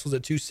that wrestles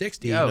at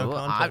 260.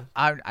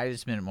 I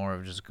just meant more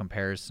of just a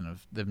comparison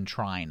of them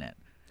trying it.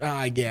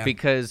 Yeah.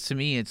 Because to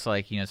me, it's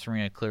like,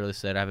 Serena clearly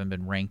said, I haven't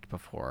been ranked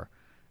before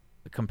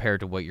compared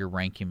to what you're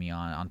ranking me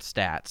on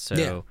stats.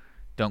 So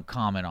don't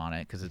comment on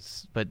it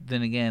but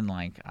then again,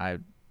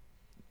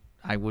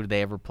 would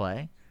they ever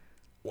play?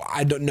 Well,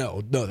 I don't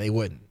know. No, they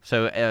wouldn't.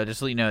 So just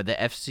so you know, the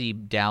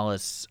FC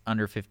Dallas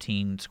under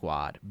 15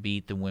 squad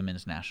beat the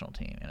women's national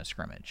team in a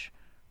scrimmage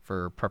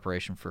for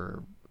preparation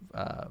for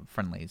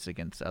friendlies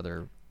against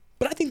other.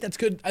 But I think that's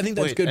good. I think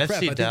that's good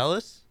prep. FC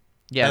Dallas?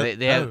 Yeah,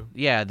 they have.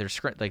 Yeah, they're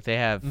they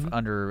have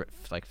under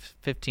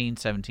 15,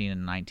 17,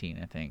 and 19.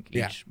 I think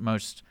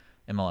most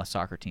MLS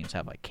soccer teams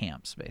have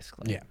camps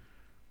basically. Yeah.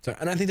 So,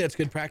 and I think that's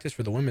good practice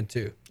for the women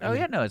too.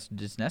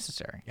 It's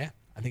necessary. Yeah,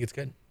 I think it's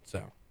good.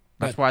 So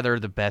that's why they're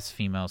the best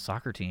female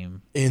soccer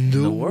team in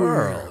the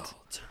world.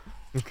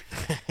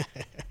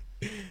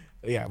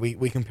 Yeah,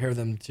 we compare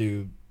them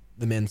to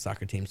the men's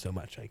soccer team so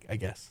much, I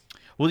guess.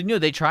 Well,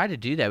 they tried to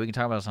do that. We can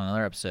talk about this on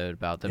another episode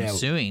about them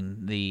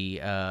suing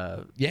the.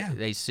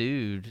 They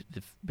sued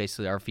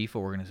basically our FIFA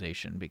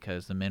organization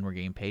because the men were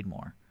getting paid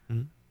more.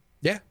 Mm-hmm.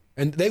 Yeah,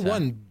 and they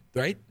won,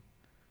 right?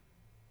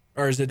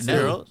 Or is it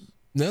no?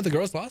 No, the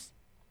girls lost.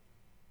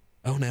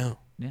 Oh no.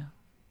 Yeah.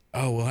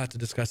 Oh, we'll have to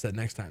discuss that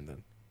next time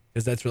then,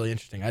 because that's really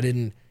interesting.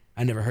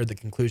 I never heard the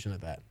conclusion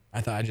of that.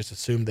 I just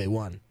assumed they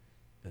won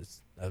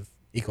because of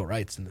equal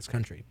rights in this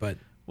country, but.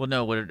 Well,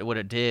 no. What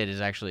it did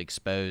is actually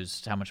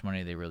exposed how much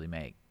money they really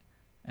make,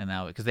 and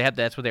now because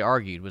that's what they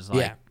argued was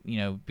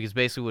because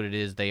basically what it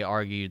is, they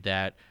argued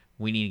that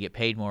we need to get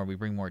paid more, we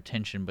bring more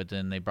attention, but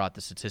then they brought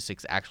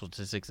the actual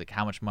statistics, like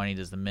how much money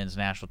does the men's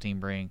national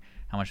team bring,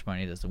 how much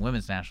money does the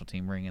women's national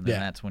team bring, and then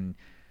that's when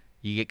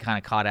you get kind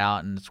of caught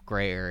out in this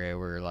gray area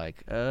where you're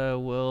like,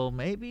 well,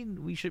 maybe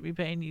we shouldn't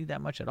be paying you that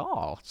much at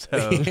all.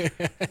 So,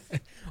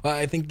 well,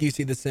 I think you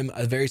see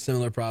a very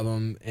similar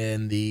problem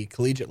in the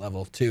collegiate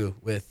level too,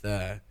 with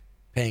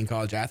paying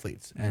college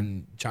athletes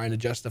and trying to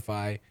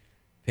justify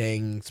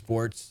paying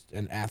sports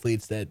and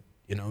athletes that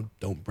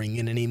don't bring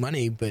in any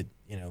money, but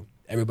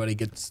everybody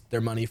gets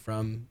their money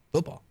from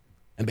football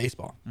and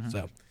baseball. Mm-hmm.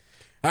 So,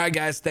 all right,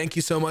 guys, thank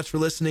you so much for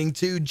listening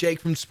to Jake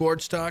from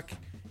Sports Talk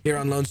here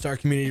on Lone Star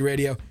Community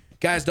Radio.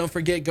 Guys, don't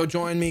forget, go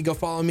join me, go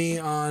follow me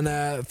on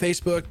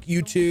Facebook,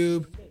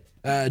 YouTube,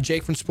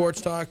 Jake from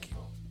Sports Talk,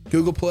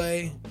 Google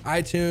Play,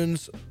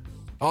 iTunes,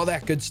 all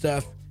that good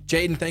stuff.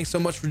 Jaden, thanks so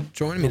much for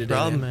joining me today.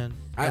 No problem, man.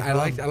 I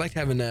liked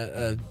having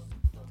a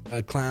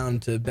clown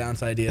to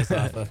bounce ideas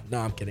off of. No,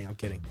 I'm kidding.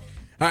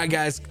 All right,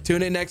 guys,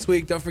 tune in next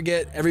week. Don't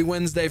forget, every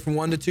Wednesday from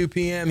 1 to 2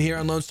 p.m. here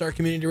on Lone Star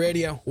Community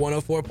Radio,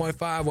 104.5,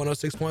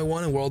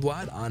 106.1, and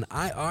worldwide on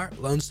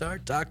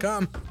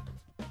irlonestar.com.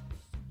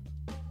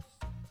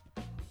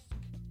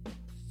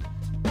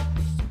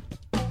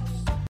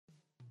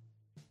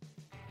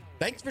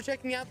 Thanks for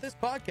checking out this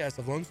podcast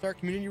of Lone Star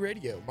Community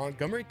Radio,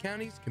 Montgomery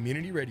County's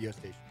community radio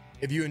station.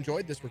 If you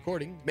enjoyed this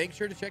recording, make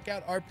sure to check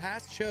out our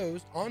past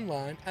shows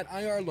online at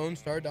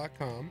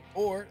irlonestar.com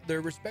or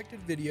their respective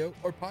video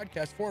or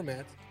podcast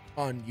formats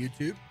on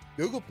YouTube,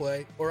 Google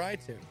Play, or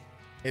iTunes.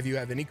 If you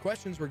have any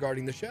questions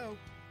regarding the show,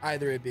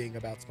 either it being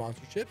about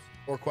sponsorships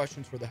or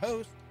questions for the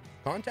host,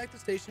 contact the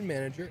station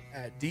manager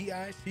at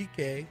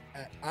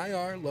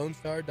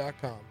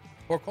dick@irlonestar.com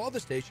or call the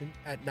station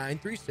at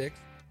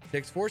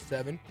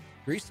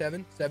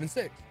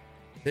 936-647-3776.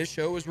 This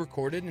show was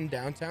recorded in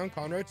downtown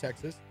Conroe,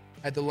 Texas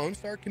at the Lone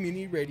Star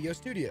Community Radio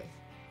Studios,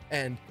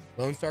 and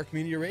Lone Star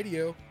Community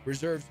Radio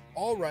reserves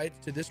all rights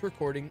to this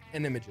recording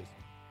and images.